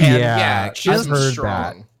legs. And Yeah, I've just heard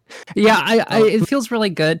strong. yeah, it feels really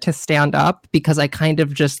good to stand up because I kind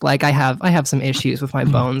of just like I have some issues with my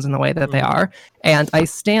bones and the way that they are, and I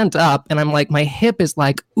stand up and I'm like my hip is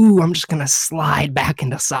like, ooh, I'm just gonna slide back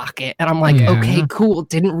into socket, and I'm like, Yeah. okay, cool,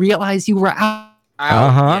 didn't realize you were out.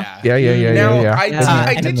 Yeah. Now, yeah.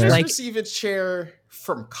 I And did it's just like- receive a chair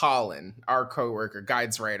from Colin, our coworker,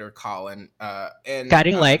 guides writer Colin, and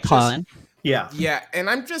Guiding light, just- Colin. Yeah. Yeah, and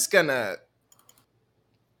I'm just gonna.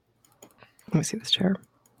 Let me see this chair.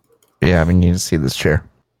 Yeah, we need to see this chair.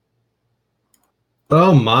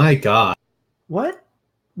 Oh my god. What?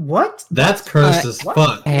 That's cursed as what?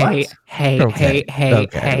 fuck. Hey, hey.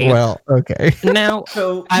 Okay. Well, okay. Now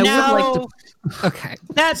So I No. would like to. Okay.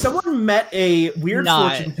 That's someone met a weird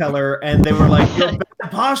Not. fortune teller, and they were like, "Your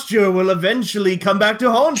bad posture will eventually come back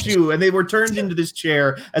to haunt you," and they were turned into this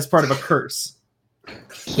chair as part of a curse.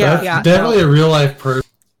 That's yeah, definitely a real life person.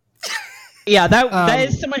 yeah. That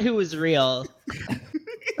is Um, someone who was real.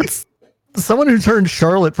 Someone who turned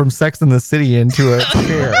Charlotte from Sex and the City into a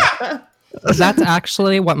chair. That's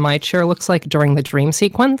actually what my chair looks like during the dream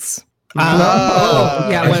sequence. Oh.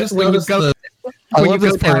 Yeah, I when just you noticed go, the- I when you love go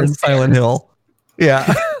this part in downstairs. Silent Hill.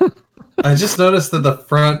 Yeah. I just noticed that the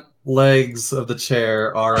front legs of the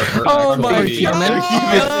chair are. Oh my actually-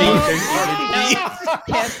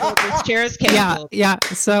 Canceled. This chair is yeah, canceled. yeah.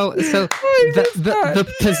 So the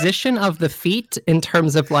position of the feet in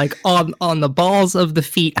terms of like on the balls of the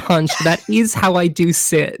feet hunched, that is how I do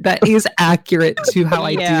sit. That is accurate to how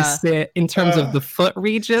I do Yeah. sit in terms of the foot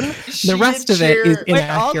region. She The rest a of it is chair- What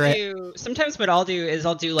I'll inaccurate. do sometimes, what I'll do is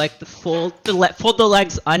I'll do like fold the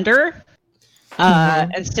legs under,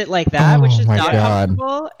 and sit like that, which Oh is my not God.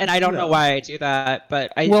 comfortable. And I don't know why I do that,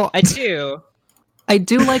 but I Well- do. I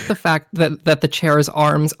do like the fact that the chair's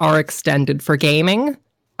arms are extended for gaming.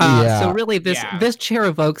 Yeah. So really, this Yeah. chair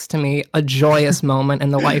evokes to me a joyous moment in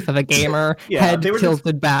the life of a gamer. Yeah, Head they were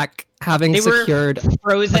tilted back, having They were secured.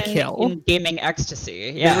 Frozen kill. in gaming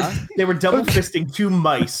ecstasy. Yeah. They were double fisting two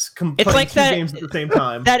mice, playing like two that- games at the same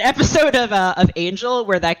time. That episode of Angel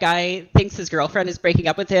where that guy thinks his girlfriend is breaking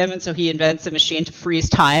up with him, and so he invents a machine to freeze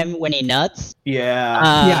time when he nuts.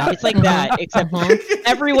 Yeah. Yeah. It's like that, except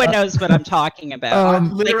everyone knows what I'm talking about.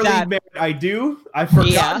 I'm literally that. married. I do. I forgot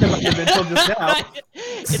Yeah. about him until just now.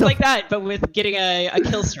 It's So- like that, but with getting a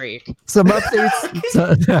kill streak. Some updates.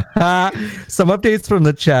 Some updates from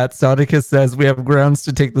the chat. Sauticus says we have grounds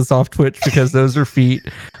to take this off Twitch because those are feet.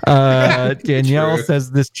 Danielle True.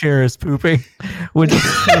 says this chair is pooping. Which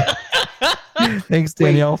thanks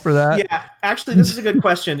Danielle for that. Yeah, actually, this is a good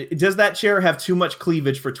question. Does that chair have too much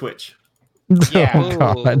cleavage for Twitch? Yeah.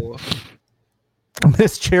 Oh god, Ooh.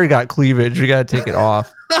 this chair got cleavage. We gotta take it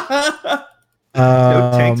off.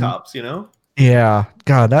 No tank Um, tops, you know? Yeah,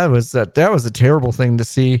 God, that was a terrible thing to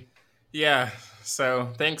see. Yeah. So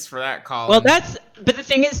thanks for that, Colin. Well, but the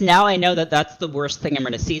thing is, now I know that that's the worst thing I'm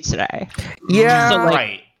going to see today. Yeah, So, like,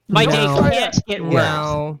 right. My No. day can't get worse.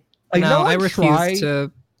 No, Like, no, no I one refuse tried-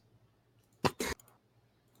 to.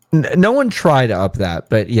 No one tried to up that,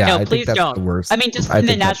 but yeah, No, I please think that's don't. the worst. I mean, just I in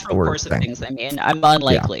the think that's the natural worst course of thing. things. I mean, I'm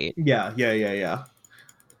unlikely. Yeah.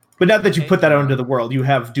 But now that you put that out into the world, you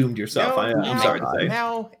have doomed yourself. I'm sorry to say.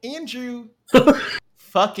 Now, Andrew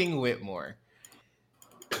fucking Whitmore.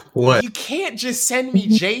 What? You can't just send me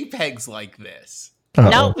JPEGs like this. Uh-oh.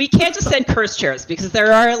 No, we can't just send cursed chairs because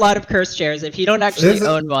there are a lot of cursed chairs. If you don't actually Is it-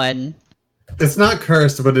 own one, It's not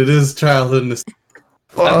cursed, but it is childhood.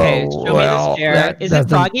 okay, Oh, show me well, this chair. that Is it doesn't-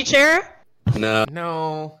 Froggy chair?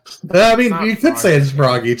 No. I mean, Not you could say it's froggy.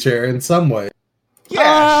 froggy chair in some way.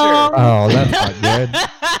 Yeah, sure. Oh, that's not good.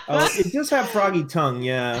 Oh, it does have froggy tongue,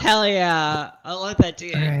 yeah. Hell yeah. I love that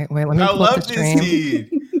dude. All right, wait, let me I pull up love the this stream.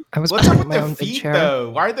 dude. I was What's up putting with my own the big feet, chair. though?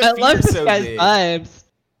 Why are the I feet love this so guy's big? vibes.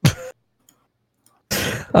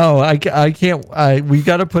 Oh, I can't. We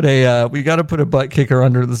gotta put a butt kicker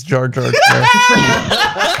under this Jar Jar chair.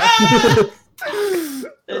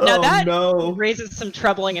 Now that no. raises some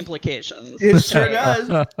troubling implications. It sure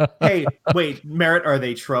does. Hey, wait, Merritt, are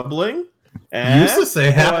they troubling? You used to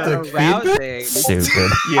say have to keep it. Arousing.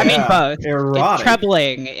 Stupid. I mean both. It's Erotic.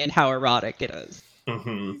 troubling in how erotic it is.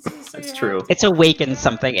 That's true. It's awakened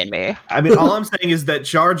something in me. I mean, all I'm saying is that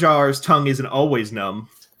Jar Jar's tongue isn't always numb.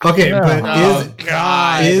 Okay, but Oh,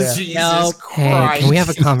 God. is Jesus No. Hey, Christ. can we have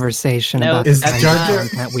a conversation No. about Is the kind Jar of Jar-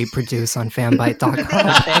 content we produce on fanbyte.com?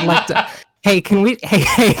 I'd like to. Hey, can we?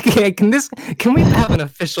 Hey, can we have an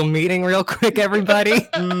official meeting real quick, everybody?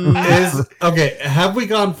 okay? Have we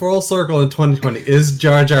gone full circle in 2020? Is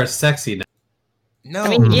Jar Jar sexy now? No. I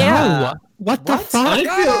mean, yeah. No. What the fuck? I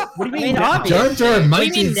feel, what do you mean? now? Jar Jar What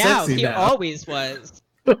might do you be mean now? sexy He now. always was.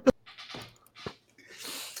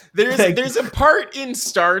 There's a part in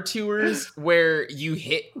Star Tours where you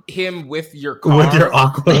hit him with your car. With your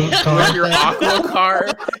aqua with your aqua car,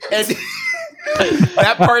 and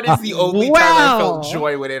that part is the only time I felt Wow.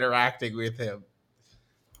 joy when interacting with him.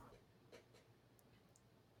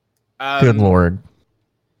 Good lord.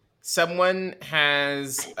 Someone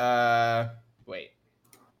has wait.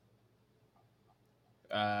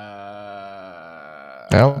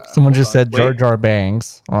 Oh, someone just hold on. said Jar Jar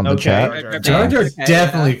Bangs on the Okay. chat. Jar Jar Okay,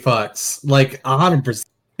 definitely fucks like 100%.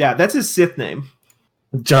 Yeah, that's his Sith name.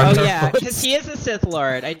 Jar Oh Jar yeah, fucks. because he is a Sith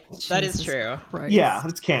Lord. That is true. Right. Yeah,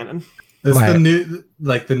 that's canon. This is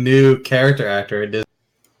Right. the new character actor it is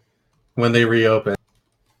when they reopen.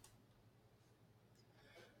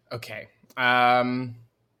 Okay.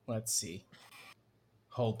 Let's see.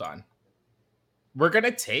 Hold on. We're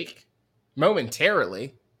gonna take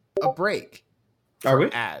momentarily a break. Are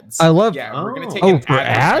we? Ads. I love- Yeah, we're gonna Oh. take Oh, an for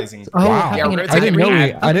ads? advertising. Oh, Wow. Yeah, we're gonna I take didn't an know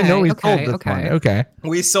ad. I didn't know we Okay, sold this okay. one. Okay.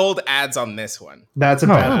 We sold ads on this one. That's a Oh,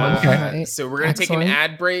 bad one. okay. Right. So we're gonna take an Excellent.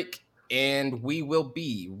 ad break, and we will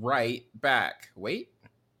be right back. Wait.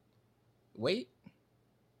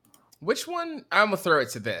 Which one? I'm gonna throw it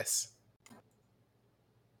to this.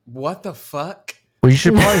 What the fuck? Well, you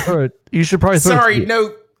should probably throw it. You should probably throw Sorry, it.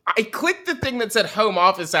 no. I clicked the thing that said home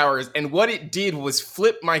office hours, and what it did was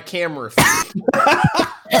flip my camera feed.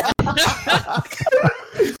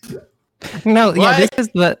 No, yeah,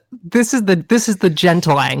 What? this is the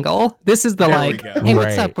gentle angle. This is the There like, we go. hey,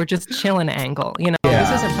 what's Right. up? We're just chilling angle. You know, Yeah.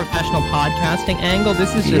 this isn't professional podcasting angle.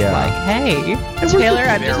 This is just Yeah. like, hey, Taylor,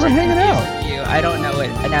 I'm There just we're hanging out. confused with you. I don't know what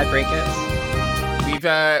an ad break is.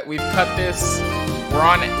 We've cut this. We're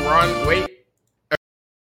on. Wait.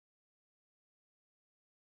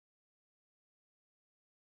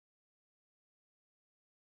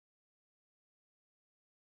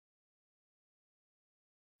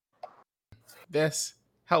 This.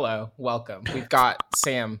 Hello, welcome. We've got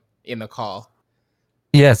Sam in the call.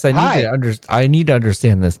 Yes, I Hi. need to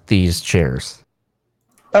understand these chairs.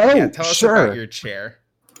 Oh, Yeah, tell us sure. about your chair.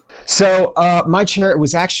 So my chair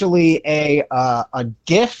was actually a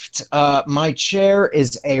gift. My chair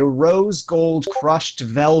is a rose gold crushed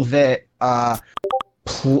velvet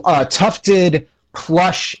tufted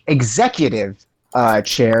plush executive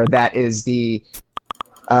chair. That is the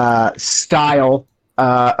style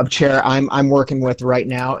of chair I'm working with right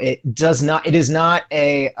now. It is not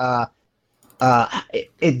a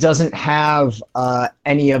it doesn't have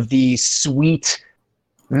any of the sweet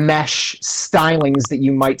mesh stylings that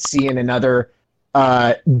you might see in another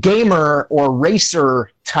gamer or racer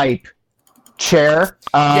type chair.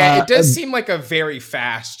 Yeah, it does seem like a very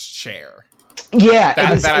fast chair. Yeah,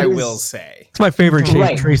 That I will say. It's my favorite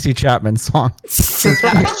Right. Tracy Chapman song.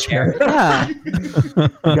 Chair. Yeah.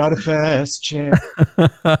 Got a fast chair.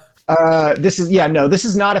 This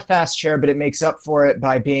is not a fast chair, but it makes up for it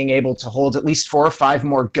by being able to hold at least 4 or 5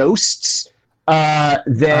 more ghosts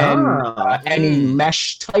than any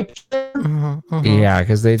mesh type thing. Yeah,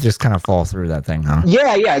 because they just kind of fall through that thing, huh?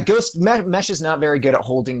 Yeah. Mesh is not very good at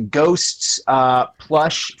holding ghosts.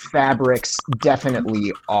 Plush fabrics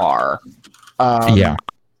definitely are. Yeah.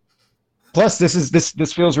 Plus,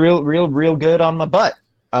 this feels real good on my butt.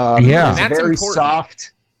 Yeah. It's That's very important.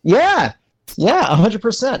 soft. Yeah,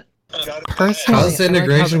 100%. personally, How's the I like how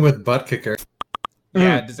integration with butt kicker?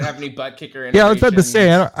 Yeah, does it have any butt kicker? Yeah, I was about to say,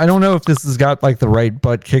 integrations? I don't know if this has got like the right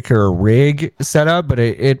butt kicker rig set up, but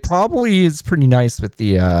it probably is pretty nice with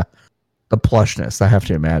the the plushness, I have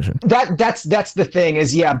to imagine. That's the thing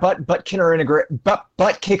is, yeah, butt kicker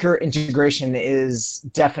integration is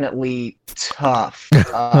definitely tough.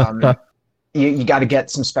 You got to get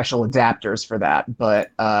some special adapters for that, but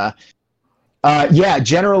yeah,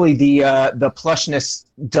 generally the plushness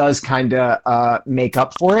does kind of make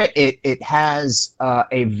up for it. It has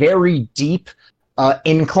a very deep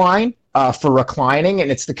incline for reclining, and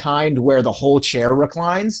it's the kind where the whole chair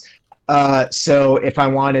reclines. So if I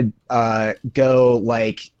want to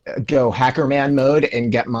go hacker man mode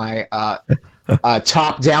and get my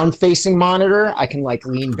top down facing monitor, I can like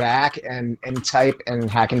lean back and type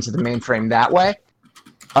and hack into the mainframe that way.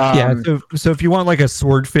 Yeah, so if you want like a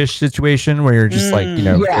swordfish situation where you're just like, you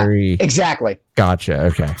know, very exactly. Gotcha.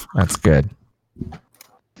 Okay, that's good.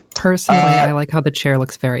 Personally, I like how the chair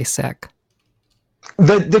looks very sick.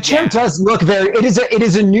 The chair does look very. It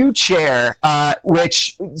is a new chair,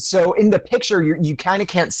 which so in the picture you kind of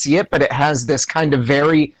can't see it, but it has this kind of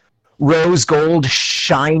very rose gold,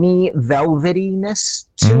 shiny velvetyness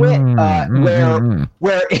to it.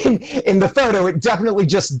 Where in the photo it definitely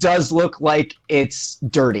just does look like it's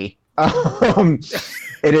dirty.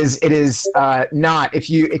 It is not. If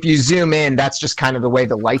you zoom in, that's just kind of the way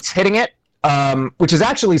the light's hitting it. Which is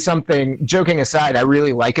actually something, joking aside, I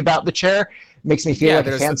really like about the chair. Makes me feel like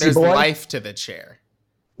a fancy there's boy. Life to the chair.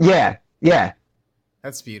 Yeah.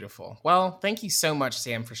 That's beautiful. Well, thank you so much,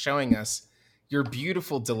 Sam, for showing us your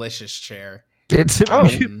beautiful, delicious chair. It's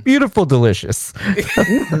beautiful, delicious.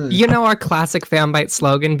 You know our classic Fanbyte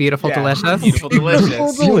slogan, beautiful, delicious? Beautiful,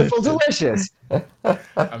 delicious. Beautiful, delicious.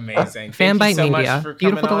 Amazing. Fanbyte so Media.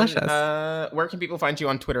 Beautiful, delicious. Where can people find you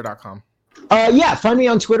on Twitter.com? Yeah, find me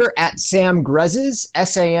on Twitter at Sam Grezes,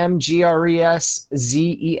 SAMGRESZES.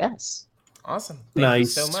 Awesome. Thank you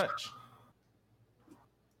so much.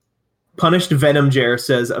 Punished Venom Jer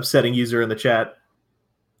says upsetting user in the chat.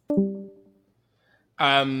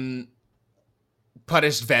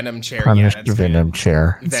 Punished Venom Chair. Punished Venom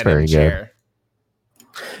Chair. It's very good.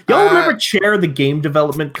 Y'all remember Chair, the game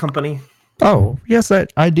development company? Oh, yes,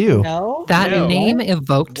 I do. No, that name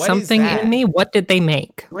evoked something in me. What did they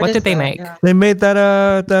make? What did they make? Yeah. They made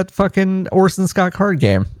that fucking Orson Scott card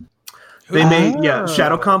game. They made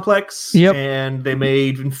Shadow Complex. Yep. And they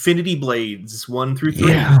made Infinity Blades 1 through 3.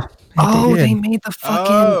 Yeah. They made the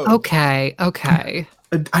fucking Okay.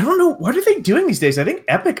 I don't know, what are they doing these days? I think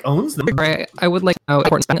Epic owns them. Right. I would like to know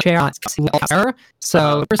important chair.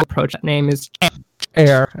 So first approach name is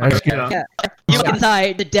Air. You can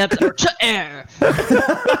decide the depth of air.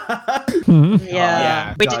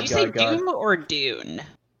 Yeah. Wait, did you say Doom or Dune?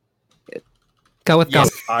 Go with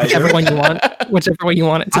whichever one you want. Whichever one you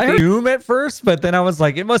want it to be. Doom at first, but then I was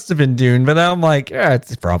like, it must have been Dune. But now I'm like, yeah,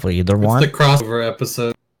 it's probably either one. It's the crossover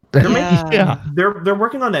episode. They're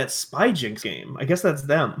working on that Spyjinx game. I guess that's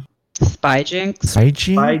them.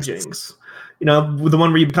 Spyjinx? You know, the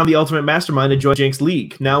one where you become the ultimate mastermind and join Jinx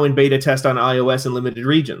League. Now in beta test on iOS in limited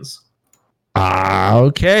regions.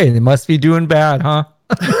 Okay. They must be doing bad, huh?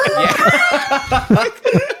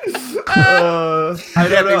 I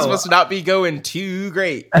don't know. Things must not be going too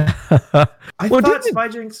great. I thought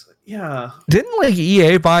Spyjinx, Didn't like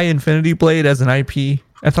EA buy Infinity Blade as an IP?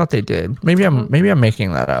 I thought they did. Maybe I'm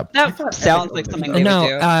making that up. That sounds like something they would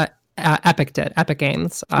do. Epic did. Epic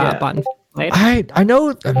Games bought Infinity Blade. I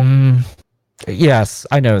know. Yes,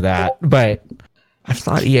 I know that, but I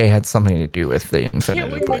thought EA had something to do with the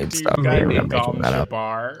Infinity Blade stuff. Maybe I'm making that up.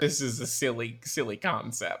 This is a silly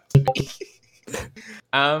concept.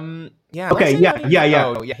 Okay,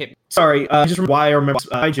 Sorry, just from why I remember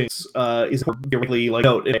Spyjinx is really like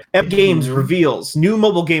note. Epic Games reveals new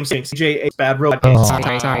mobile game CJ Bad Robot.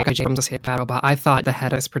 Sorry, James just hit Bad Robot. I thought the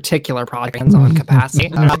head of this particular project hands on capacity.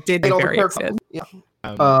 Did very excited.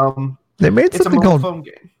 They made something called phone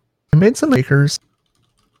game. They made some makers.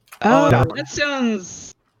 That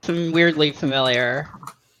sounds weirdly familiar.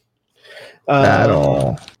 At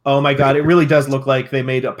all. Oh my god, it really does look like they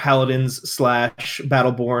made a Paladins /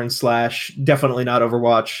 Battleborn / definitely not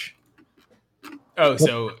Overwatch. Oh,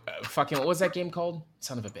 so fucking what was that game called?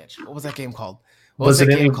 Son of a bitch. What was that game called? What was that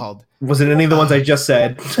game called? Was it any of the ones I just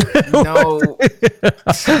said? No.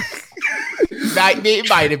 It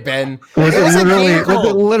might have been. Was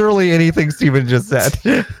it literally anything Steven just said?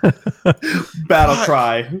 Battle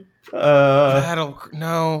Cry.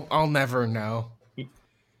 No, I'll never know.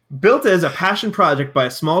 Built as a passion project by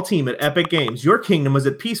a small team at Epic Games, your kingdom was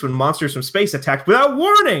at peace when monsters from space attacked without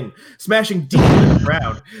warning, smashing deep into the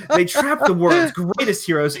ground. They trapped the world's greatest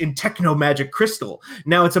heroes in Techno Magic Crystal.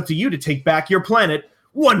 Now it's up to you to take back your planet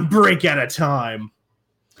one break at a time.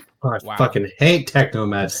 I fucking hate Techno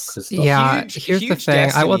Magic Crystal. Yeah, here's the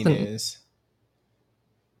thing. I wasn't.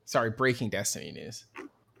 breaking Destiny news.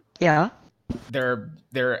 Yeah. They're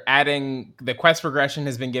adding the quest progression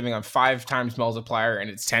has been giving a 5 times multiplier, and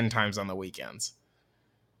it's 10 times on the weekends.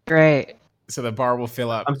 Great. So the bar will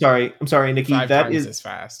fill up. I'm sorry, Nikki. 5 That times is as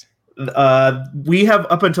fast. We have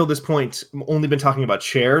up until this point only been talking about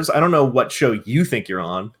chairs. I don't know what show you think you're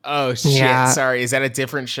on. Oh shit! Yeah. Sorry, is that a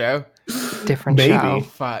different show? Different Maybe. show.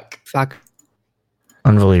 Fuck.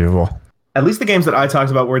 Unbelievable. At least the games that I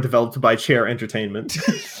talked about were developed by Chair Entertainment.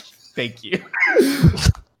 Thank you.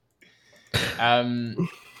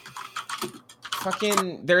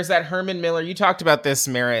 Fucking. There's that Herman Miller. You talked about this,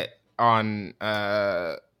 Merritt, on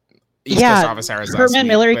East Coast Office Hours last Herman week,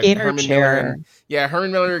 Miller but Gamer Chair.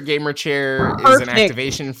 Herman Miller Gamer Chair is an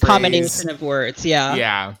activation phrase. Combination of words. Yeah.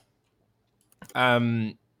 Yeah.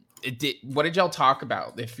 What did y'all talk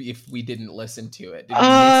about? If we didn't listen to it, did we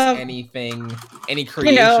miss anything? Any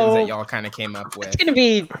creations that y'all kind of came up with? It's gonna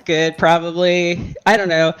be good, probably. I don't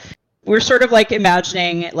know. We're sort of like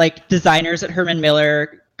imagining like designers at Herman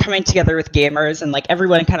Miller coming together with gamers, and like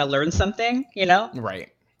everyone kind of learns something. You know, right?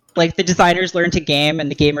 Like the designers learn to game,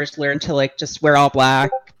 and the gamers learn to like just wear all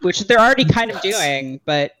black, which they're already kind of doing.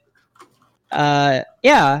 But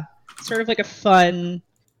yeah, sort of like a fun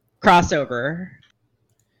crossover.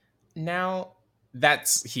 Now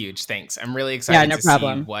that's huge. Thanks. I'm really excited to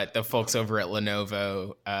see what the folks over at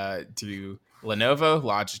Lenovo do. Lenovo,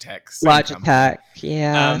 Logitech,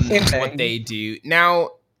 yeah. What they do.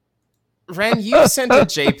 Now, Ren, you sent a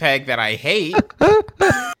JPEG that I hate,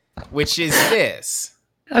 which is this.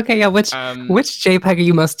 Okay, yeah. Which JPEG are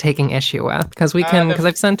you most taking issue with? Because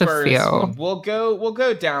I've sent a few. One. We'll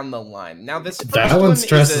go down the line. Now this that one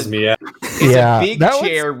stresses me out. It's a big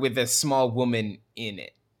chair with a small woman in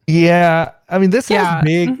it. Yeah, I mean this has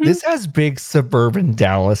big. Mm-hmm. This has big suburban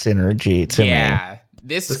Dallas energy to me. Yeah,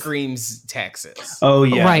 this screams Texas. Oh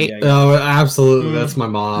yeah, right. Yeah. Oh, absolutely. That's my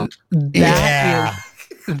mom.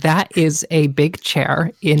 That is a big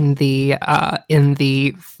chair in the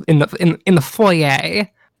foyer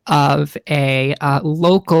of a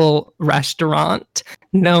local restaurant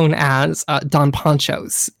known as Don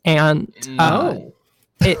Poncho's, and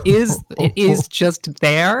it is just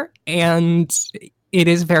there, and it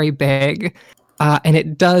is very big, and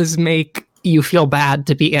it does make you feel bad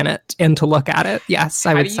to be in it and to look at it. Yes,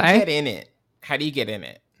 I would say. How do you get in it? How do you get in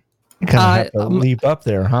it? You kind of have to leap up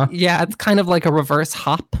there, huh? Yeah, it's kind of like a reverse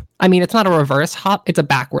hop. I mean, it's not a reverse hop; it's a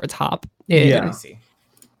backwards hop. I see.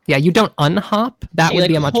 Yeah, you don't unhop. That would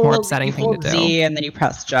be a much more upsetting thing to do. Z and then you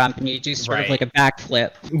press jump and you do sort of like a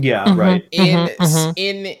backflip. Yeah, right.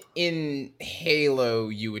 In Halo,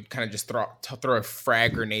 you would kind of just throw a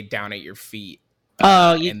frag grenade down at your feet.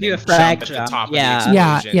 Oh, you do a frag jump at the top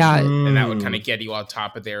yeah. And that would kind of get you on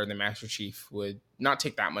top of there, and the Master Chief would not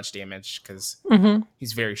take that much damage because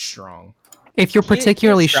he's very strong. If you're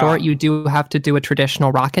particularly short, you do have to do a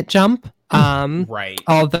traditional rocket jump. Right.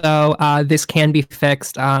 Although this can be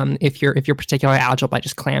fixed if you're particularly agile by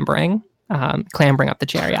just clambering up the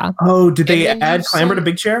chair. Yeah. Oh, did they add clamber to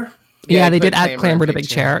big chair? Yeah, they did add clamber to big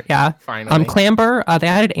chair. Yeah. Finally. Clamber. They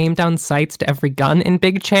added aim down sights to every gun in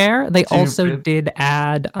big chair. They also did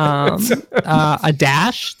add a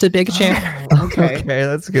dash to big chair. Okay,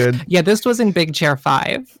 that's good. Yeah, this was in Big Chair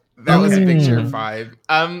 5. That was in Big Chair 5.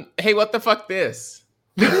 Hey, what the fuck this?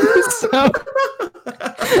 So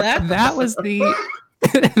that was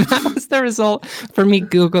the result for me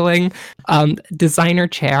Googling designer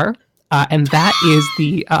chair. And that is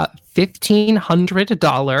the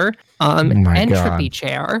 $1,500 Entropy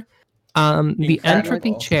chair. The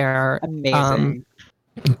Entropy chair. Amazing.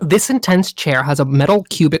 This intense chair has a metal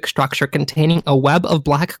cubic structure containing a web of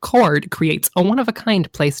black cord, creates a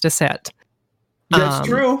one-of-a-kind place to sit. That's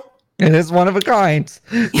true. It is one of a kind.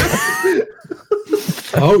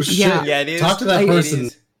 Oh shit! Yeah, it is. Talk to that person.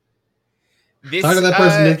 Talk to that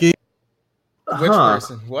person, Nikki. Which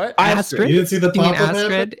person? What? Astrid. You didn't see the pop-up?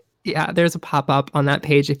 Astrid? Yeah, there's a pop-up on that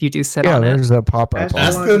page if you do sit on it. Yeah, there's a pop-up.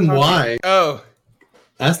 Ask them why. Oh.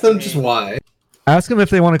 Ask them just why. Ask them if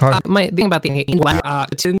they want to talk. My thing about the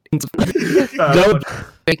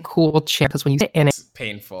very cool chair because when you sit in it, it's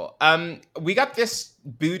painful. We got this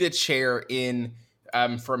Buddha chair in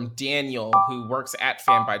from Daniel, who works at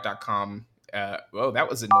fanbyte.com. Oh, that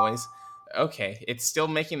was a noise. Okay, it's still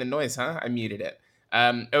making the noise, huh? I muted it.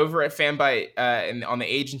 Over at Fanbyte and on the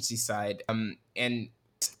agency side, and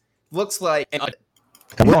looks like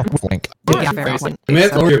We'll have to make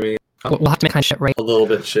kind of shit right. A little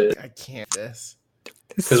bit shit. I can't this.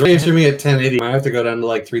 Because right after me at 1080, I have to go down to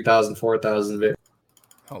like 3,000, 4,000 bit.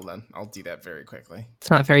 Hold on, I'll do that very quickly. It's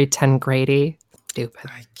not very 10 grady. Stupid.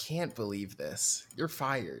 I can't believe this. You're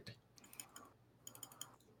fired.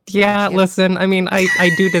 Yeah, listen, I mean,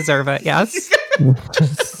 I do deserve it, yes.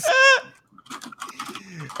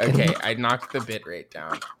 Okay, I knocked the bit rate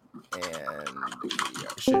down, and we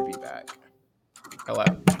should be back. Hello.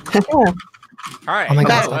 Hi. Oh my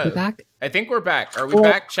god, hello. are we back? I think we're back. Are we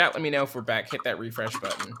back? Chat, let me know if we're back. Hit that refresh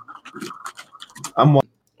button. I'm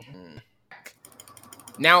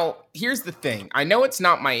Now, here's the thing. I know it's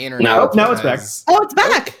not my internet. No, it's back. Oh, it's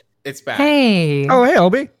back. It's back. Hey. Oh, hey,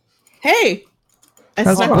 Obi. Hey. I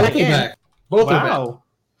How's snuck it back going? in. Both are back. Wow.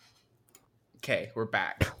 Okay, we're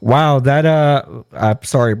back. Wow, that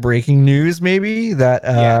sorry, breaking news maybe? That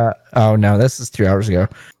oh no, this is 2 hours ago.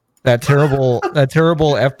 That terrible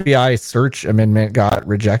FBI search amendment got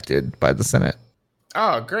rejected by the Senate.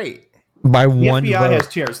 Oh, great. By The one FBI vote. has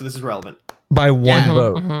chairs, so this is relevant. By one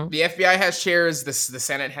vote. Mhm. The FBI has chairs. The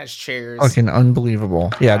Senate has chairs. Fucking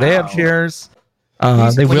unbelievable. Yeah, they have Wow. chairs.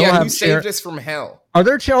 Who's- They will who have saved chairs. us from hell? Are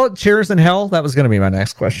there chairs in hell? That was going to be my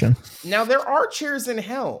next question. Now, there are chairs in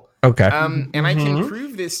hell. Okay. And I can Mhm.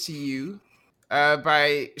 prove this to you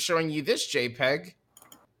by showing you this JPEG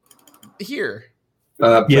here.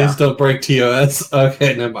 Please Yeah. don't break TOS.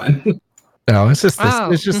 Okay, never mind. No, it's just this.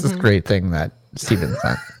 Oh, It's just this mhm. great thing that Steven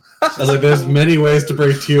sent. I was like, there's many ways to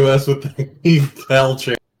break TOS with the hell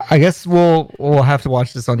chair. I guess we'll have to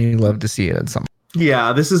watch this on You Love to See It at some.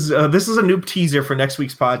 Yeah, this is a new teaser for next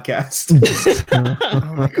week's podcast.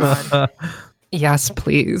 Oh my god. Yes,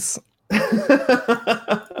 please. I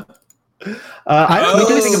Oh. don't We know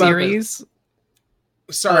do anything a about series.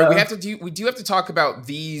 Sorry, we do have to talk about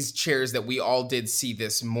these chairs that we all did see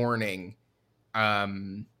this morning,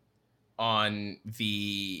 on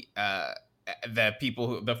the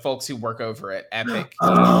the folks who work over at Epic.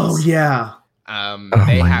 Oh yeah.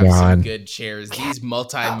 They my have some God. good chairs. These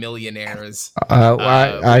multi-millionaires.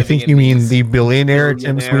 I think living you in mean these- the billionaire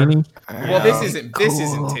Tim Billionaire. Sweeney. Well, this isn't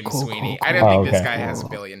Tim Sweeney. I don't think this guy has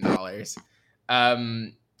 $1 billion.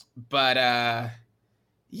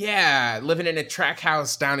 Yeah, living in a track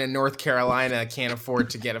house down in North Carolina, can't afford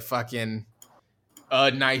to get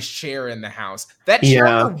a nice chair in the house. That chair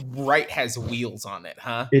on the right has wheels on it,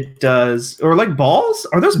 huh? It does. Or like balls?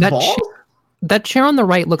 Are those That balls? That chair on the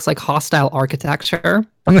right looks like hostile architecture.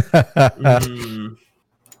 Mm.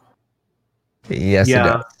 Yes, it Yeah.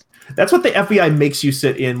 does. That's what the FBI makes you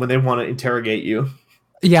sit in when they want to interrogate you.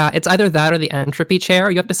 Yeah, it's either that or the entropy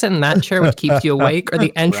chair. You have to sit in that chair, which keeps you awake, or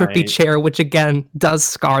the entropy Right. chair, which again does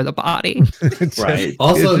scar the body. Right.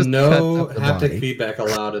 Also, It just no cuts up the haptic body. feedback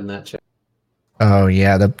allowed in that chair. Oh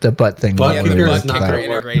yeah, the butt thing. Butt Yeah, really kicker the is butt not kicker gonna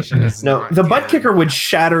work. integration is No, not the butt good. kicker would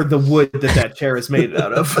shatter the wood that chair is made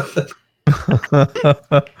out of.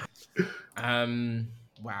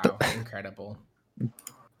 Wow, incredible.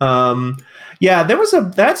 Yeah, there was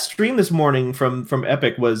that stream this morning from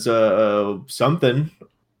Epic was something.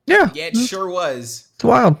 Yeah, Yeah, it sure was. it's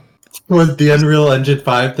wild. With the Unreal Engine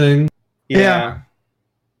 5 thing. Yeah.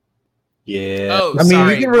 Yeah. Oh, I mean, you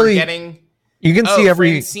sorry. can we're really- getting. You can see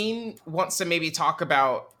every. Francine wants to maybe talk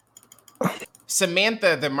about.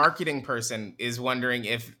 Samantha, the marketing person, is wondering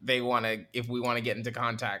if we want to get into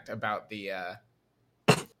contact about the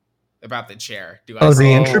chair. Do I? Oh, say-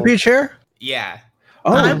 the entropy chair. Yeah.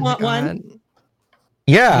 Oh, I my want one. God.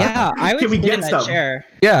 Yeah, Yeah, I Can would we sit get in that some? chair.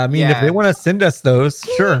 yeah. I mean, if Yeah. they want to send us those,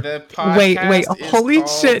 sure. The Wait, podcast is holy called-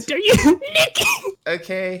 shit. Are you Nicky?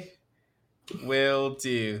 Okay. Will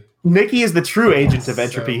do. Nikki is the true agent of So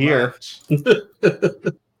entropy here. much.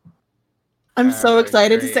 I'm so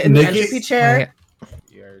excited to great. sit in the Nikki- entropy chair.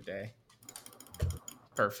 Your day.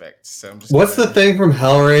 Perfect. So I'm just. What's the gonna- thing from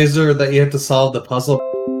Hellraiser that you have to solve the puzzle?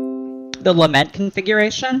 The lament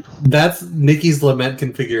configuration. That's Nikki's lament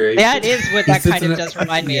configuration. Yeah, it is what He that sits kind in of a- does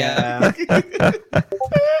remind me of. Yeah.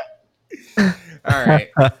 All right.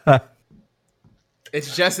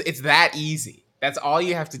 It's that easy. That's all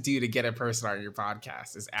you have to do to get a person on your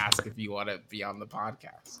podcast is ask if you want to be on the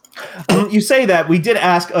podcast. You say that we did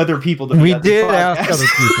ask other people to. be We on the did podcast. ask other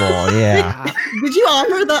people. Yeah. Did you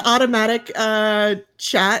offer the automatic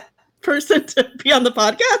chat person to be on the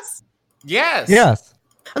podcast? Yes. Yes.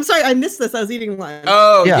 I'm sorry, I missed this. I was eating lunch.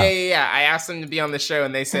 Oh, Yeah. yeah. I asked them to be on the show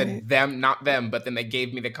and they said them, not them, but then they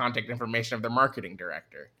gave me the contact information of their marketing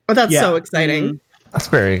director. Oh, that's Yeah. so exciting. That's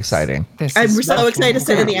very exciting. This I'm is so excited to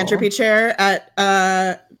sit in the incredible. entropy chair at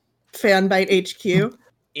Fanbyte HQ.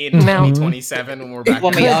 In Now- 2027 when we're back.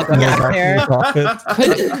 When we in- all go back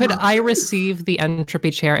there. Could I receive the entropy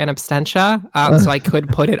chair in absentia so I could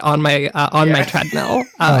put it on my my treadmill?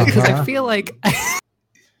 Because I feel like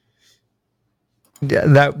Yeah,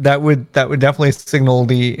 that would definitely signal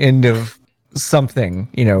the end of something,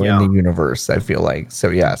 Yeah. in the universe. I feel like so.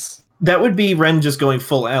 Yes. That would be Ren just going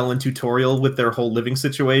full Alan tutorial with their whole living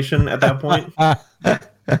situation at that point.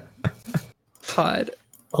 God.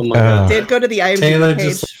 Oh my god. Did go to the IMDb Taylor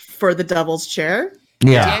page just- for the Devil's Chair.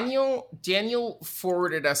 Yeah. Daniel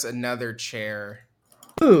forwarded us another chair.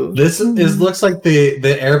 Ooh. This looks like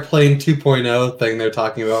the airplane 2.0 thing they're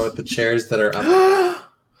talking about with the chairs that are up.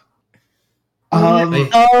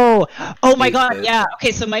 Oh my god, yeah.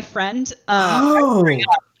 Okay, so my friend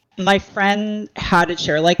my friend had a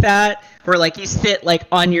chair like that where like you sit like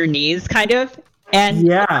on your knees kind of, and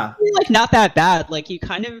yeah, like not that bad. Like you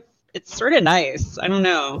kind of, it's sort of nice. I don't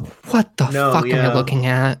know. What the fuck am I looking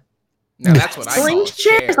at? No, that's what I call Spring a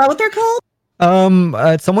chair. chair. Is that what they're called?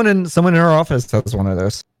 Someone in our office has one of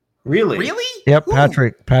those. Really? Really? Yep, Who?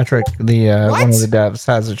 Patrick, the one of the devs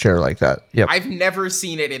has a chair like that. Yep. I've never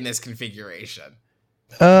seen it in this configuration.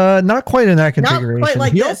 Not quite in that Not configuration. quite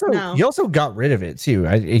like he this, also no. he also got rid of it too.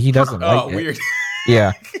 He doesn't like it. Weird.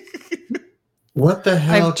 Yeah. What the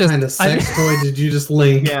hell kind of sex toy did you just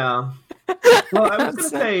link? Yeah. Well, I was gonna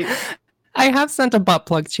say I have sent a butt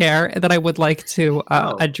plug chair that I would like to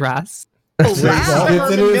address. Oh, wow.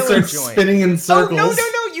 It is starts spinning in circles. Oh,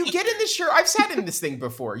 no. You get in this chair. I've sat in this thing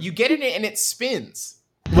before. You get in it and it spins.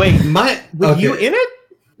 Wait, were you in it?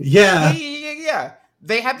 Yeah. Yeah.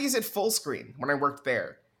 They had these at Full Screen when I worked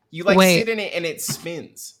there. You sit in it and it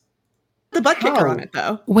spins. The butt kicker on it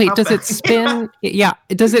though. Wait, does it spin? Yeah,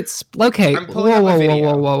 does it? Okay. I'm pulling up a video.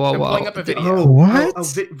 I'm pulling up a video. What?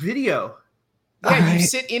 Video. Yeah, you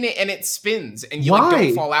sit in it and it spins, and you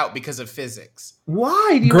don't fall out because of physics.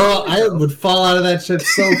 Why? Girl, I would fall out of that shit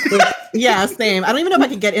so quick. Yeah, same. I don't even know if I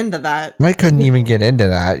could get into that. I couldn't even get into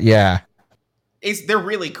that. Yeah. They're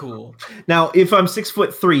really cool. Now, if I'm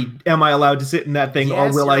 6'3", am I allowed to sit in that thing,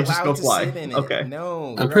 or will I just go fly? Okay.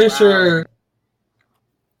 No. I'm pretty sure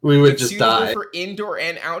we would just suitable die. for indoor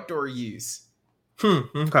and outdoor use.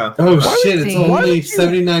 Okay. Oh shit! It's only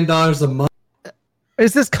 $79 a month.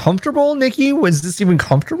 Is this comfortable, Nikki? Was this even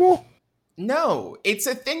comfortable? No, it's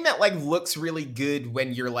a thing that looks really good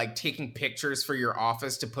when you're taking pictures for your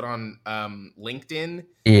office to put on LinkedIn.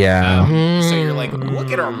 Yeah. So you're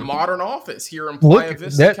look at our modern office here in Playa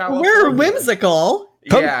Vista, California. We're whimsical.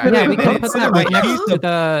 Yeah, we can put that right next to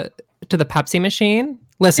the Pepsi machine.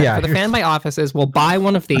 Listen, for the Fanby offices, we'll buy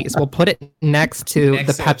one of these. We'll put it next to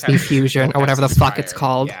the Pepsi Fusion or whatever the fuck it's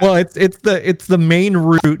called. Yeah. Well, it's the main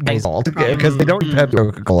route because they don't have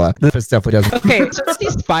Coca-Cola. This definitely doesn't. Okay, so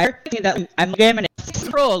Pepsi Spire that I'm giving it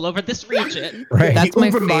control over this region. Right. That's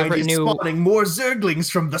my favorite new. Spawning more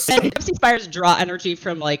Zerglings from the And Pepsi Spires draw energy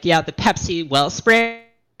from the Pepsi wellspring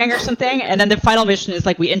or something, and then the final mission is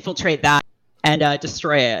we infiltrate that and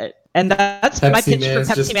destroy it. And that's my pitch for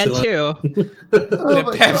Pepsi Man too.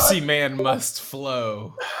 The Pepsi Man must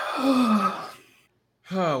flow. Oh,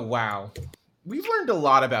 wow. We've learned a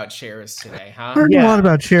lot about chairs today, huh? Learned a lot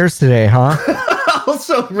about chairs today, huh?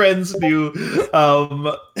 Also, Ren's new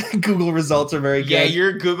Google results are very good. Yeah,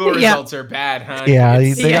 your Google results are bad, huh? Yeah,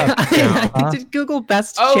 I did Google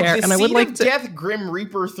best chair, the and I would like to. Death Grim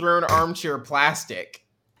Reaper throne armchair plastic.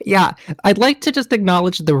 Yeah, I'd like to just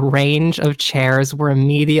acknowledge the range of chairs were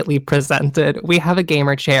immediately presented. We have a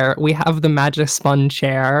gamer chair, we have the Magic Spun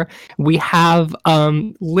chair, we have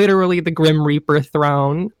literally the Grim Reaper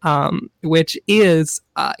throne, which is,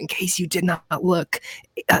 in case you did not look,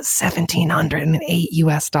 $1,708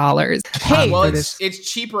 US. Hey, well, it's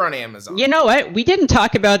cheaper on Amazon. You know what? We didn't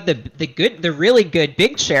talk about the really good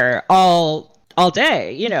big chair all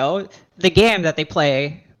day. You know, the game that they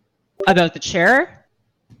play about the chair.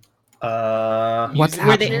 What's where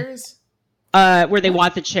happening? Where they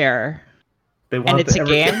want the chair. They want and it's a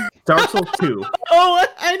game. Dark Souls 2. Oh,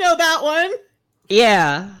 I know that one.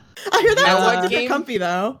 Yeah. I hear that one's a bit game? comfy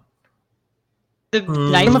though. The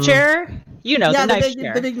knife chair. You know, Yeah, the knife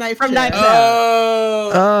chair. the big knife From chair. Knives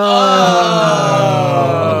Out.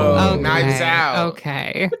 Okay. Knives Out.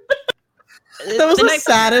 Okay. That was the knife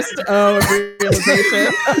saddest of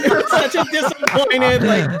realization. It was such a disappointed,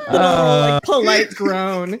 little, polite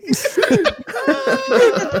groan.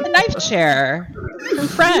 The knife chair from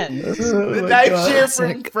Friends. The knife chair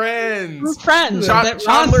from Friends. Friends that Ross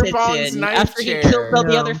Chandler sits Bond's in knife after chair. he killed all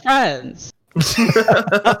the other friends.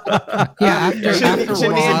 Yeah, after Chandler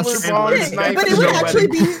Bond's knife But it is would no actually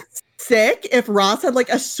wedding. be sick if Ross had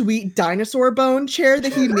a sweet dinosaur bone chair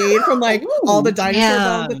that he made from all the dinosaur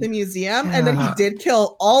bones at the museum, and then he did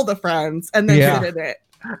kill all the friends and then sit in it.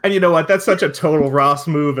 And you know what? That's such a total Ross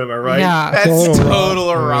move, am I right? Yeah, That's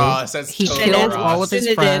total Ross. That's he total killed Ross. all of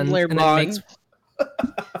his friends, and then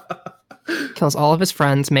kills all of his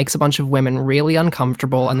friends, makes a bunch of women really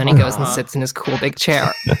uncomfortable, and then he goes and sits in his cool big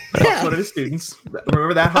chair. That's one of his students.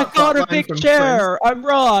 Remember that? I got a big chair. I'm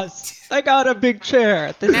Ross. I got a big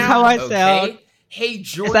chair. This is how I sound. Hey,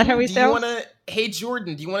 Jordan, Is that how he do sounds? Hey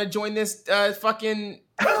Jordan, do you want to join this fucking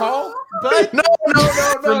call? Bud? No.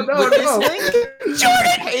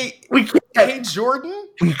 Jordan, hey, We can't. hey Jordan.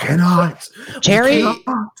 We cannot. Jerry, We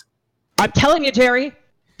cannot. I'm telling you, Jerry,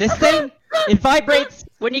 this thing, it vibrates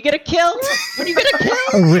when you get a kill. When you get a kill.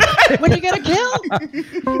 When you get a kill.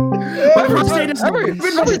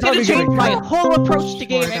 This is going to change my whole approach to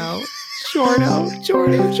gaming. Jordan,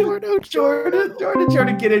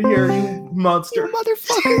 get in here, you monster.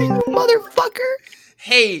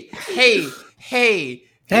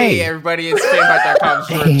 Hey, everybody, it's fanbite.com.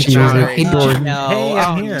 Hey, Jordan. No, Hey,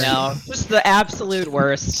 I'm here. no. Just the absolute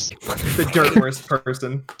worst. The dirt worst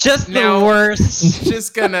person. Just the Now- worst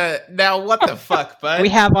Just gonna now. What the fuck, bud? we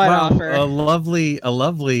have on Wow, offer. a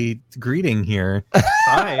lovely greeting here.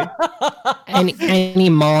 Hi. Any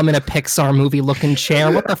mom in a Pixar movie looking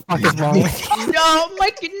chair. What the fuck is wrong with you? No,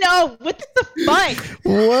 Mike, no. What the fuck?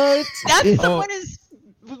 What? Someone is.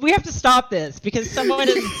 We have to stop this because someone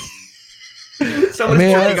is. Someone's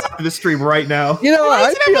Man. turning off the stream right now. You know, Why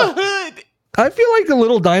I does it have feel, a hood? I feel like the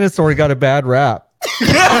little dinosaur got a bad rap.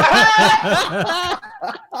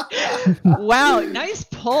 Wow, nice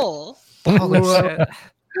pull. Holy shit.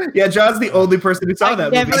 Yeah, John's the only person who saw I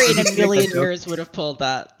that never movie. in a million years would have pulled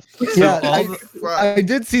that. Yeah, Fuck. I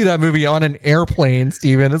did see that movie on an airplane,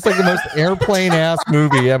 Steven. It's like the most airplane ass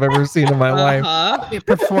movie I've ever seen in my life. Uh-huh. It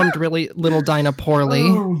performed really Little Dinah poorly. Hey,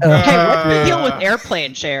 what's the deal with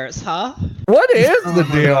airplane chairs, huh? What is the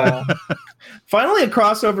deal? Finally, a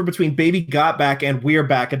crossover between Baby Got Back and We're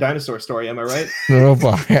Back, a dinosaur story. Am I right? Oh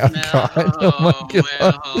my god! Oh my god!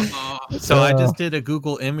 So I just did a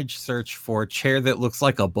Google image search for chair that looks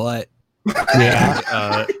like a butt.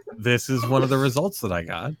 Yeah, This is one of the results that I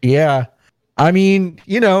got. yeah. I mean,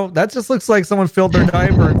 you know, that just looks like someone filled their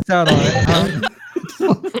diaper and sat on it.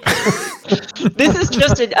 This is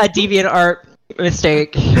just a DeviantArt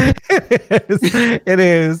mistake. It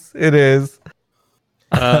is.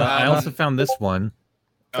 I also found this one.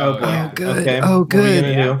 Oh, boy. Oh, good. Okay. Oh, What are we good.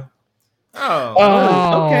 gonna do?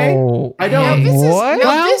 Oh. okay. I don't- This is, What?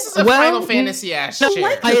 now this is a Well, Final Fantasy ass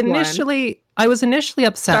chair. I was initially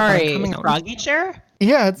upset. by Sorry, coming out. froggy chair?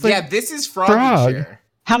 Yeah, it's like Yeah, this is Froggy Frog. chair.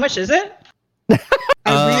 How much is it?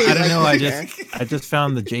 I don't know. I just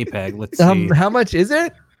found the JPEG. Let's see. how much is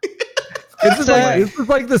it? This is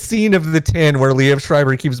like the scene of The Tin where Liev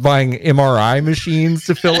Schreiber keeps buying MRI machines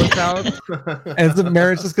to fill his house, and so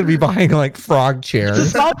Merritt's just gonna be buying like frog It's a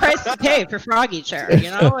chairs. small price to pay for froggy chair, you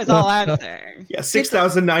know, is all I'm saying. Yeah,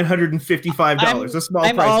 $6,955. A small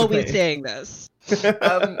I'm price always to pay. saying this.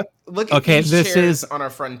 Look at Okay, these this chairs is- on our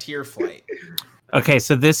Frontier flight. Okay,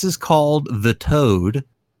 so this is called The Toad,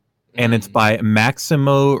 and it's by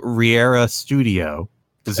Maximo Riera Studio.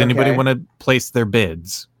 Does anybody Okay. want to place their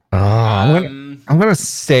bids? Um, I'm gonna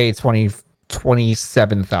say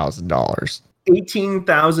 $27,000.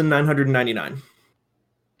 $18,999.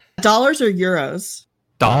 Dollars or euros?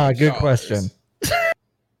 Ah, good dollars. question. The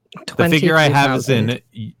figure I have is 23,000.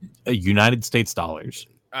 in United States dollars.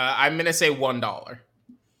 I'm gonna say $1.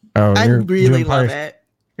 Oh, I you're really doing love price, it.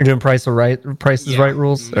 You're doing Price is Right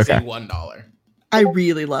rules. I'm gonna say Okay. $1. I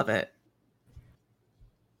really love it.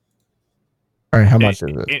 All right. How much is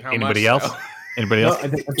it? How Anybody much, else? though? Anybody No, else? I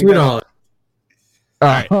think $2.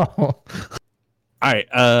 Oh. All right.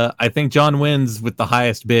 I think John wins with the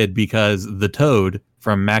highest bid because The Toad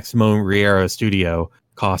from Maximo Riera Studio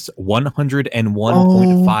costs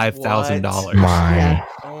 $101,500. My.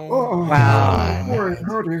 Oh, Wow.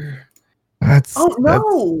 That's Oh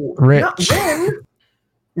no! rich. Not Ren!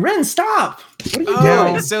 Ren, stop! What are you Oh,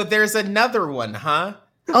 doing? so there's another one, huh?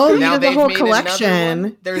 Oh, you Now did the they've whole made another collection.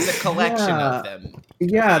 one? There's a collection Yeah. of them.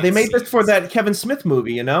 Yeah, they made this for that Kevin Smith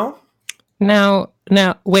movie, you know? Now,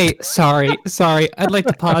 wait, sorry. I'd like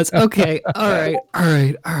to pause. Okay, all right.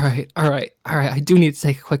 I do need to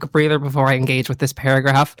take a quick breather before I engage with this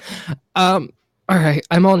paragraph. All right,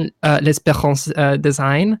 I'm on L'Espérance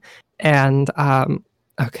Design, and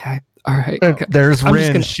okay, all right. Okay. There's I'm just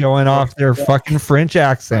Rin gonna- showing off their fucking French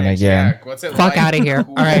accent Thanks, again. Jack. What's it Fuck like? outta here.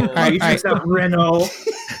 All right, all right. Jesus, that Renault.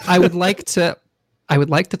 I would like to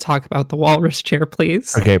talk about the walrus chair,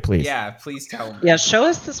 please. Okay, please. Yeah, please tell me. Yeah, show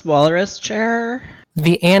us this walrus chair.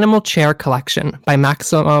 The Animal Chair Collection by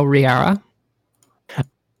Maximo Riera.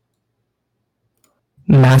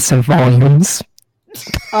 Massive volumes.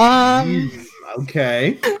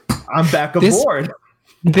 Okay. I'm back This- aboard.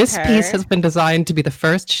 This Okay. piece has been designed to be the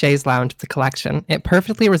first chaise lounge of the collection. It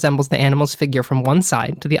perfectly resembles the animal's figure from one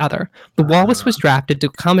side to the other. The walrus was drafted to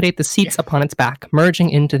accommodate the seats upon its back,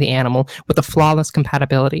 merging into the animal with a flawless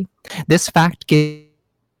compatibility. This fact gives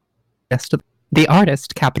to The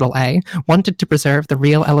artist, capital A, wanted to preserve the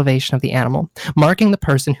real elevation of the animal, making the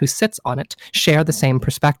person who sits on it share the same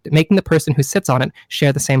perspective.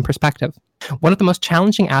 One of the most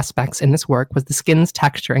challenging aspects in this work was the skin's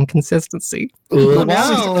texture and consistency. The walrus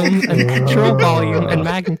owns a natural volume and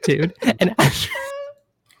magnitude, and I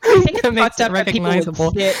think that makes it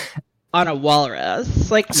recognizable. Sit on a walrus.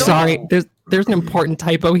 Like, sorry, there's an important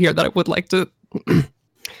typo here that I would like to.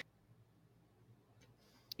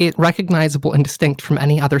 It recognizable and distinct from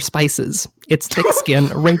any other spices. Its thick skin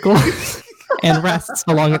wrinkles and rests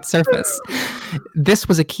along its surface. This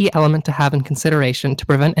was a key element to have in consideration to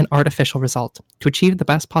prevent an artificial result. To achieve the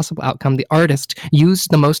best possible outcome, the artist used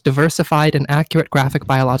the most diversified and accurate graphic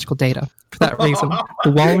biological data. For that reason,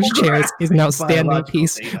 the walrus chairs is an outstanding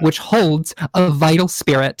piece which holds a vital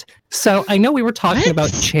spirit. So I know we were talking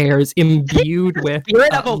about chairs imbued with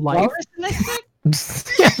life.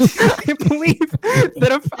 I believe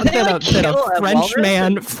that a French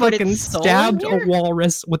man fucking stabbed a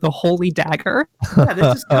walrus with a holy dagger. Yeah,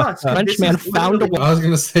 this is Tusk. French man found a walrus. I was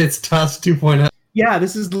going to say it's Tusk 2.0. Yeah,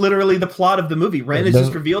 this is literally the plot of the movie. Ren has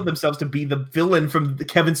just revealed themselves to be the villain from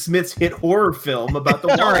Kevin Smith's hit horror film about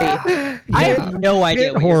the Sorry, I have no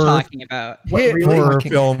idea what you're talking about. Horror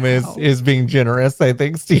film is being generous, I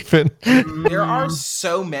think, Stephen. There are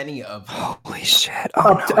so many of them. Holy shit!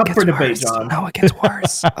 Oh, up for debate, John. No, it gets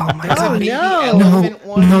worse. Oh my god!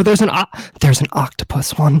 No, there's an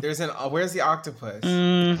octopus one. There's an where's the octopus?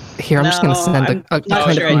 Here, I'm just gonna send a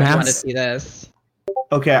kind of mass. I want to see this.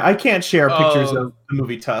 Okay, I can't share pictures of the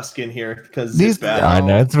movie Tusk in here because it's bad. I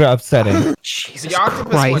know, it's upsetting. Jesus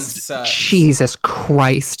Christ! Jesus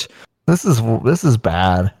Christ! This is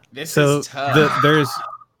bad. This is tough.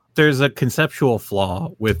 There's a conceptual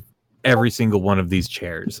flaw with every single one of these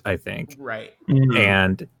chairs, I think. Right. Mm-hmm.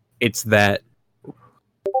 And it's that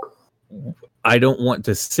I don't want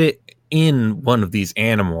to sit in one of these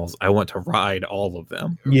animals. I want to ride all of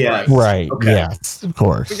them. Yeah. Right. Okay. Yes, of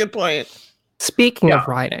course. That's a good point. Speaking of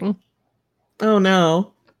riding. Oh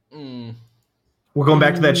no. We're going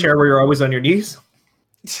back to that chair where you're always on your knees?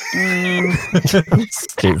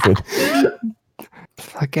 Stupid.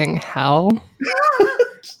 Fucking hell.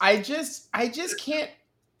 I just can't.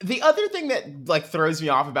 The other thing that like throws me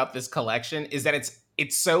off about this collection is that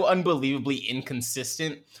it's so unbelievably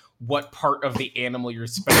inconsistent what part of the animal you're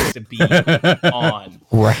supposed to be on.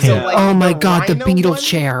 Right. So, like, oh my god, the beetle one,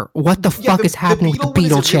 chair. What the fuck is happening with the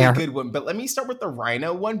beetle chair? Really good one, but let me start with the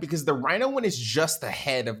rhino one because the rhino one is just the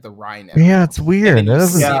head of the rhino. Yeah, it's weird.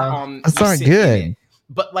 That's not good.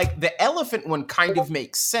 But like the elephant one kind of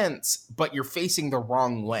makes sense, but you're facing the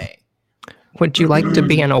wrong way. Would you like to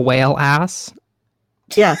be in a whale ass?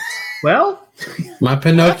 Yeah. Well, my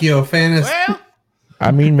Pinocchio fantasy. Well,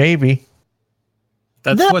 I mean, maybe.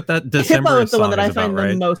 That's what that December hippo is the one that I about, find right?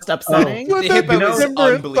 the most upsetting. What that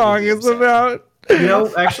December song is about? You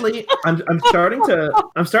know, actually, I'm starting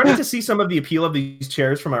to see some of the appeal of these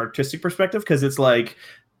chairs from an artistic perspective because it's like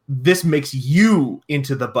this makes you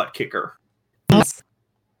into the butt kicker.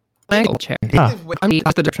 Chair. I mean,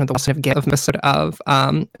 that's the difference of method of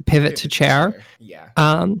pivot to chair.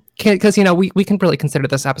 Yeah. Because you know we can really consider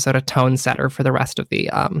this episode a tone setter for the rest of the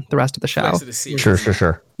show. Rest of the series.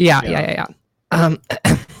 Sure. Yeah.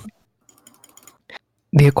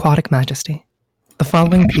 The aquatic majesty. The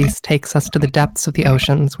following piece takes us to the depths of the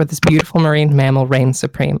oceans where this beautiful marine mammal reigns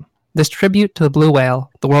supreme. This tribute to the blue whale,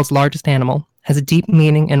 the world's largest animal, has a deep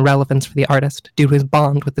meaning and relevance for the artist due to his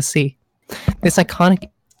bond with the sea. This iconic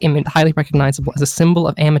image, highly recognizable as a symbol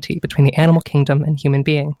of amity between the animal kingdom and human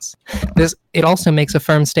beings. It also makes a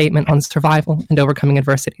firm statement on survival and overcoming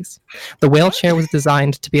adversities. The whale chair was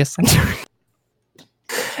designed to be a center.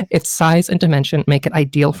 Its size and dimension make it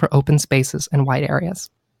ideal for open spaces and wide areas.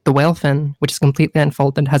 The whale fin, which is completely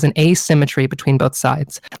unfolded, has an asymmetry between both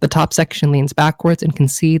sides. The top section leans backwards and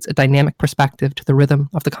concedes a dynamic perspective to the rhythm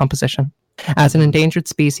of the composition. As an endangered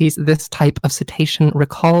species, this type of cetacean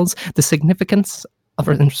recalls the significance of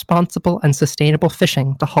responsible and sustainable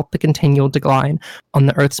fishing to halt the continual decline on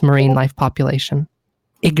the Earth's marine life population.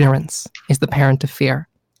 Ignorance is the parent of fear.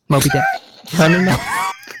 Moby Dick.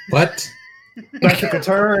 What? That took a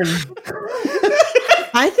turn.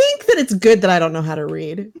 I think that it's good that I don't know how to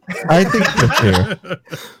read. I think so too.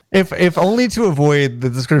 If only to avoid the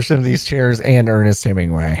description of these chairs and Ernest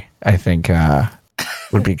Hemingway, I think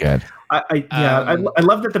would be good. I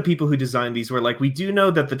love that the people who designed these were like, we do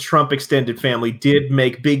know that the Trump extended family did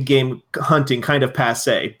make big game hunting kind of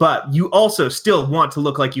passe, but you also still want to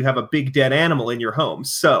look like you have a big dead animal in your home.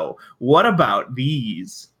 So what about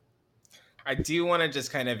these? I do want to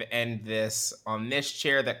just kind of end this on this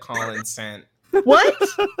chair that Colin sent. What?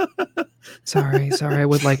 Sorry. I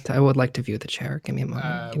would like to view the chair. Give me a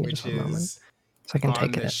moment. Give me just a moment, so I can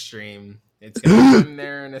take it. Stream. It's gonna come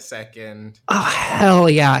there in a second. Oh hell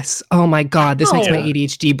yes! Oh my god, this makes my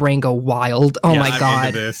ADHD brain go wild. Oh my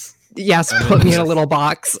god. Yes, put me in a little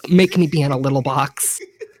box. Make me be in a little box.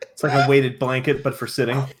 It's like a weighted blanket, but for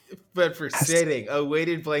sitting. But for sitting, a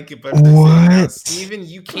weighted blanket. But for sitting. Now, Steven,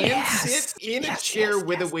 you can sit in a chair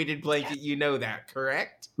with a weighted blanket. You know that,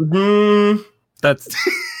 correct? That's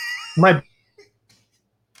my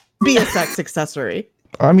be a sex accessory.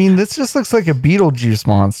 I mean, this just looks like a Beetlejuice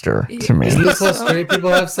monster to me. Isn't this how straight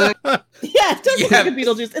people have sex? Yeah, it does look like a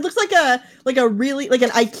Beetlejuice. It looks like an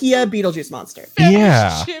IKEA Beetlejuice monster.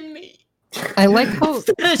 Yeah. Chimney. I like how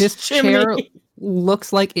this chair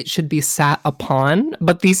looks like it should be sat upon,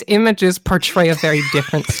 but these images portray a very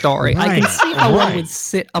different story. I can see how one would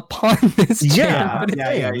sit upon this chair. I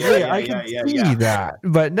can see that.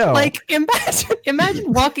 But no. Like,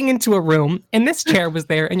 imagine walking into a room and this chair was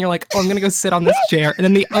there and you're like, oh, I'm going to go sit on this chair. And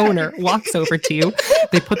then the owner walks over to you.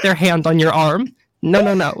 They put their hand on your arm.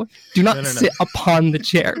 No. Do not sit upon the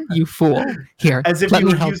chair, you fool. Here, as if let you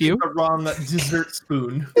me were help using you. the wrong dessert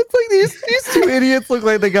spoon. It's like these two idiots look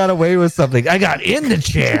like they got away with something. I got in the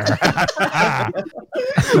chair.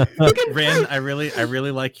 Ren, I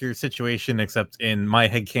really like your situation, except in my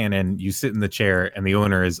headcanon, you sit in the chair and the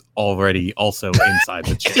owner is already also inside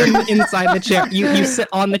the chair. Inside the chair. You sit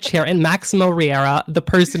on the chair, and Maximo Riera, the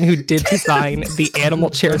person who did design the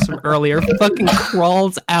animal chairs from earlier, fucking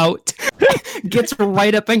crawls out, gets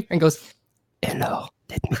right up and goes, hello,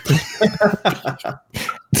 let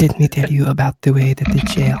me tell you about the way that the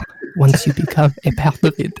chair, once you become a part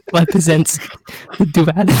of it, represents the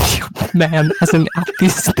duality of man as an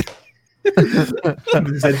artist.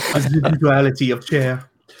 The duality of chair.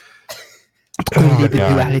 Only the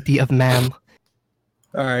duality of man.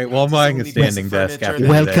 All right, well, I'm buying a standing desk after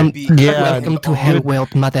Welcome today. Welcome to Hell World,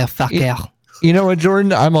 motherfucker. You know what,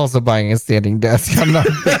 Jordan? I'm also buying a standing desk.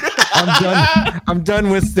 I'm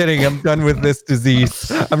done with sitting. I'm done with this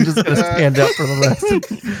disease. I'm just gonna stand up for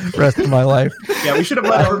the rest of my life. Yeah, we should have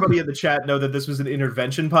let everybody in the chat know that this was an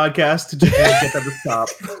intervention podcast to just get them to stop.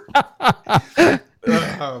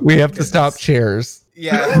 We have to stop chairs.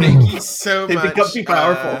 Yeah, thank you so much. They become too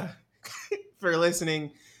powerful. For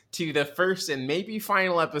listening to the first and maybe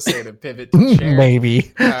final episode of Pivot to Chair.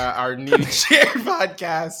 Maybe. Our new chair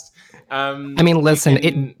podcast. I mean,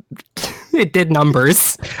 listen, it did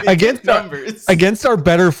numbers. Against our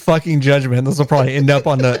better fucking judgment, this will probably end up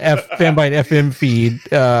on the Fanbyte FM feed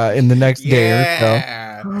in the next day or so.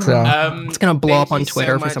 So it's gonna blow up on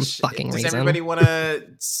Twitter for some fucking reason. Does everybody want to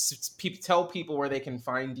tell people where they can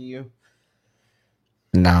find you?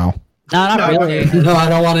 No. No, not really. No, I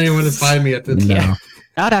don't want anyone to find me at this. No.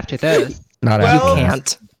 Not after this. Not after you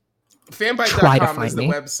can't. Fanbyte.com is the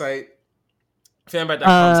website.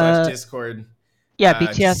 Fanbyte.com/Discord. Yeah,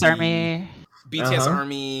 BTS Army. BTS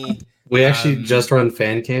Army. We actually just run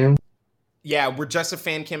fan cam. Yeah, we're just a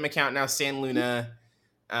fan cam account now. San Luna.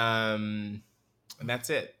 And that's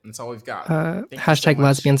it. That's all we've got. Hashtag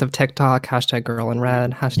lesbians of TikTok. Hashtag girl in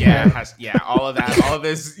red. Hashtag all of that. All of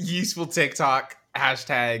those useful TikTok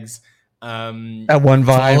hashtags. That one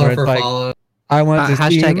Vine where it's like, I want to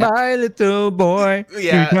see my little boy.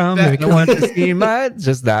 Yeah, I want to see my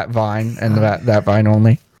just that Vine and that Vine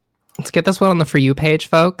only. Let's get this one on the For You page,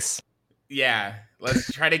 folks. Yeah,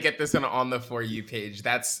 let's try to get this on the For You page.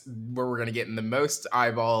 That's where we're gonna get in the most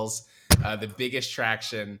eyeballs, the biggest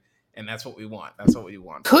traction, and that's what we want. That's what we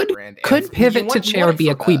want. Could Pivot to Chair be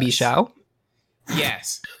a Quibi show?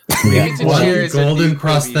 Yes. Pivot to Chair is golden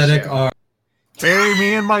prosthetic arm. Bury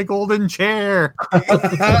me in my golden chair.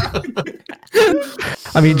 I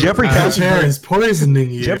mean, Jeffrey Katzenberg is poisoning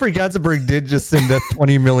you. Jeffrey Katzenberg did just send us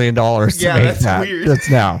 $20 million to make that. Weird. That's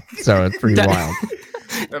now, so it's pretty wild.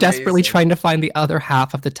 Desperately trying to find the other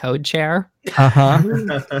half of the Toad chair.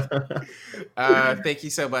 Thank you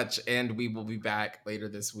so much, and we will be back later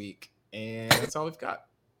this week. And that's all we've got.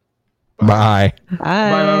 Bye.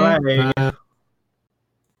 Bye. Bye.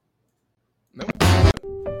 Nope.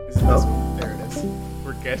 There it is.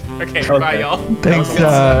 We're good. Okay, bye, y'all. Thanks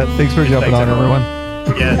for jumping on, everyone.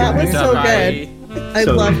 Yeah, that was so Bye. good. I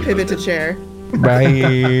love Pivot to Chair.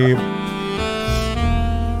 Bye.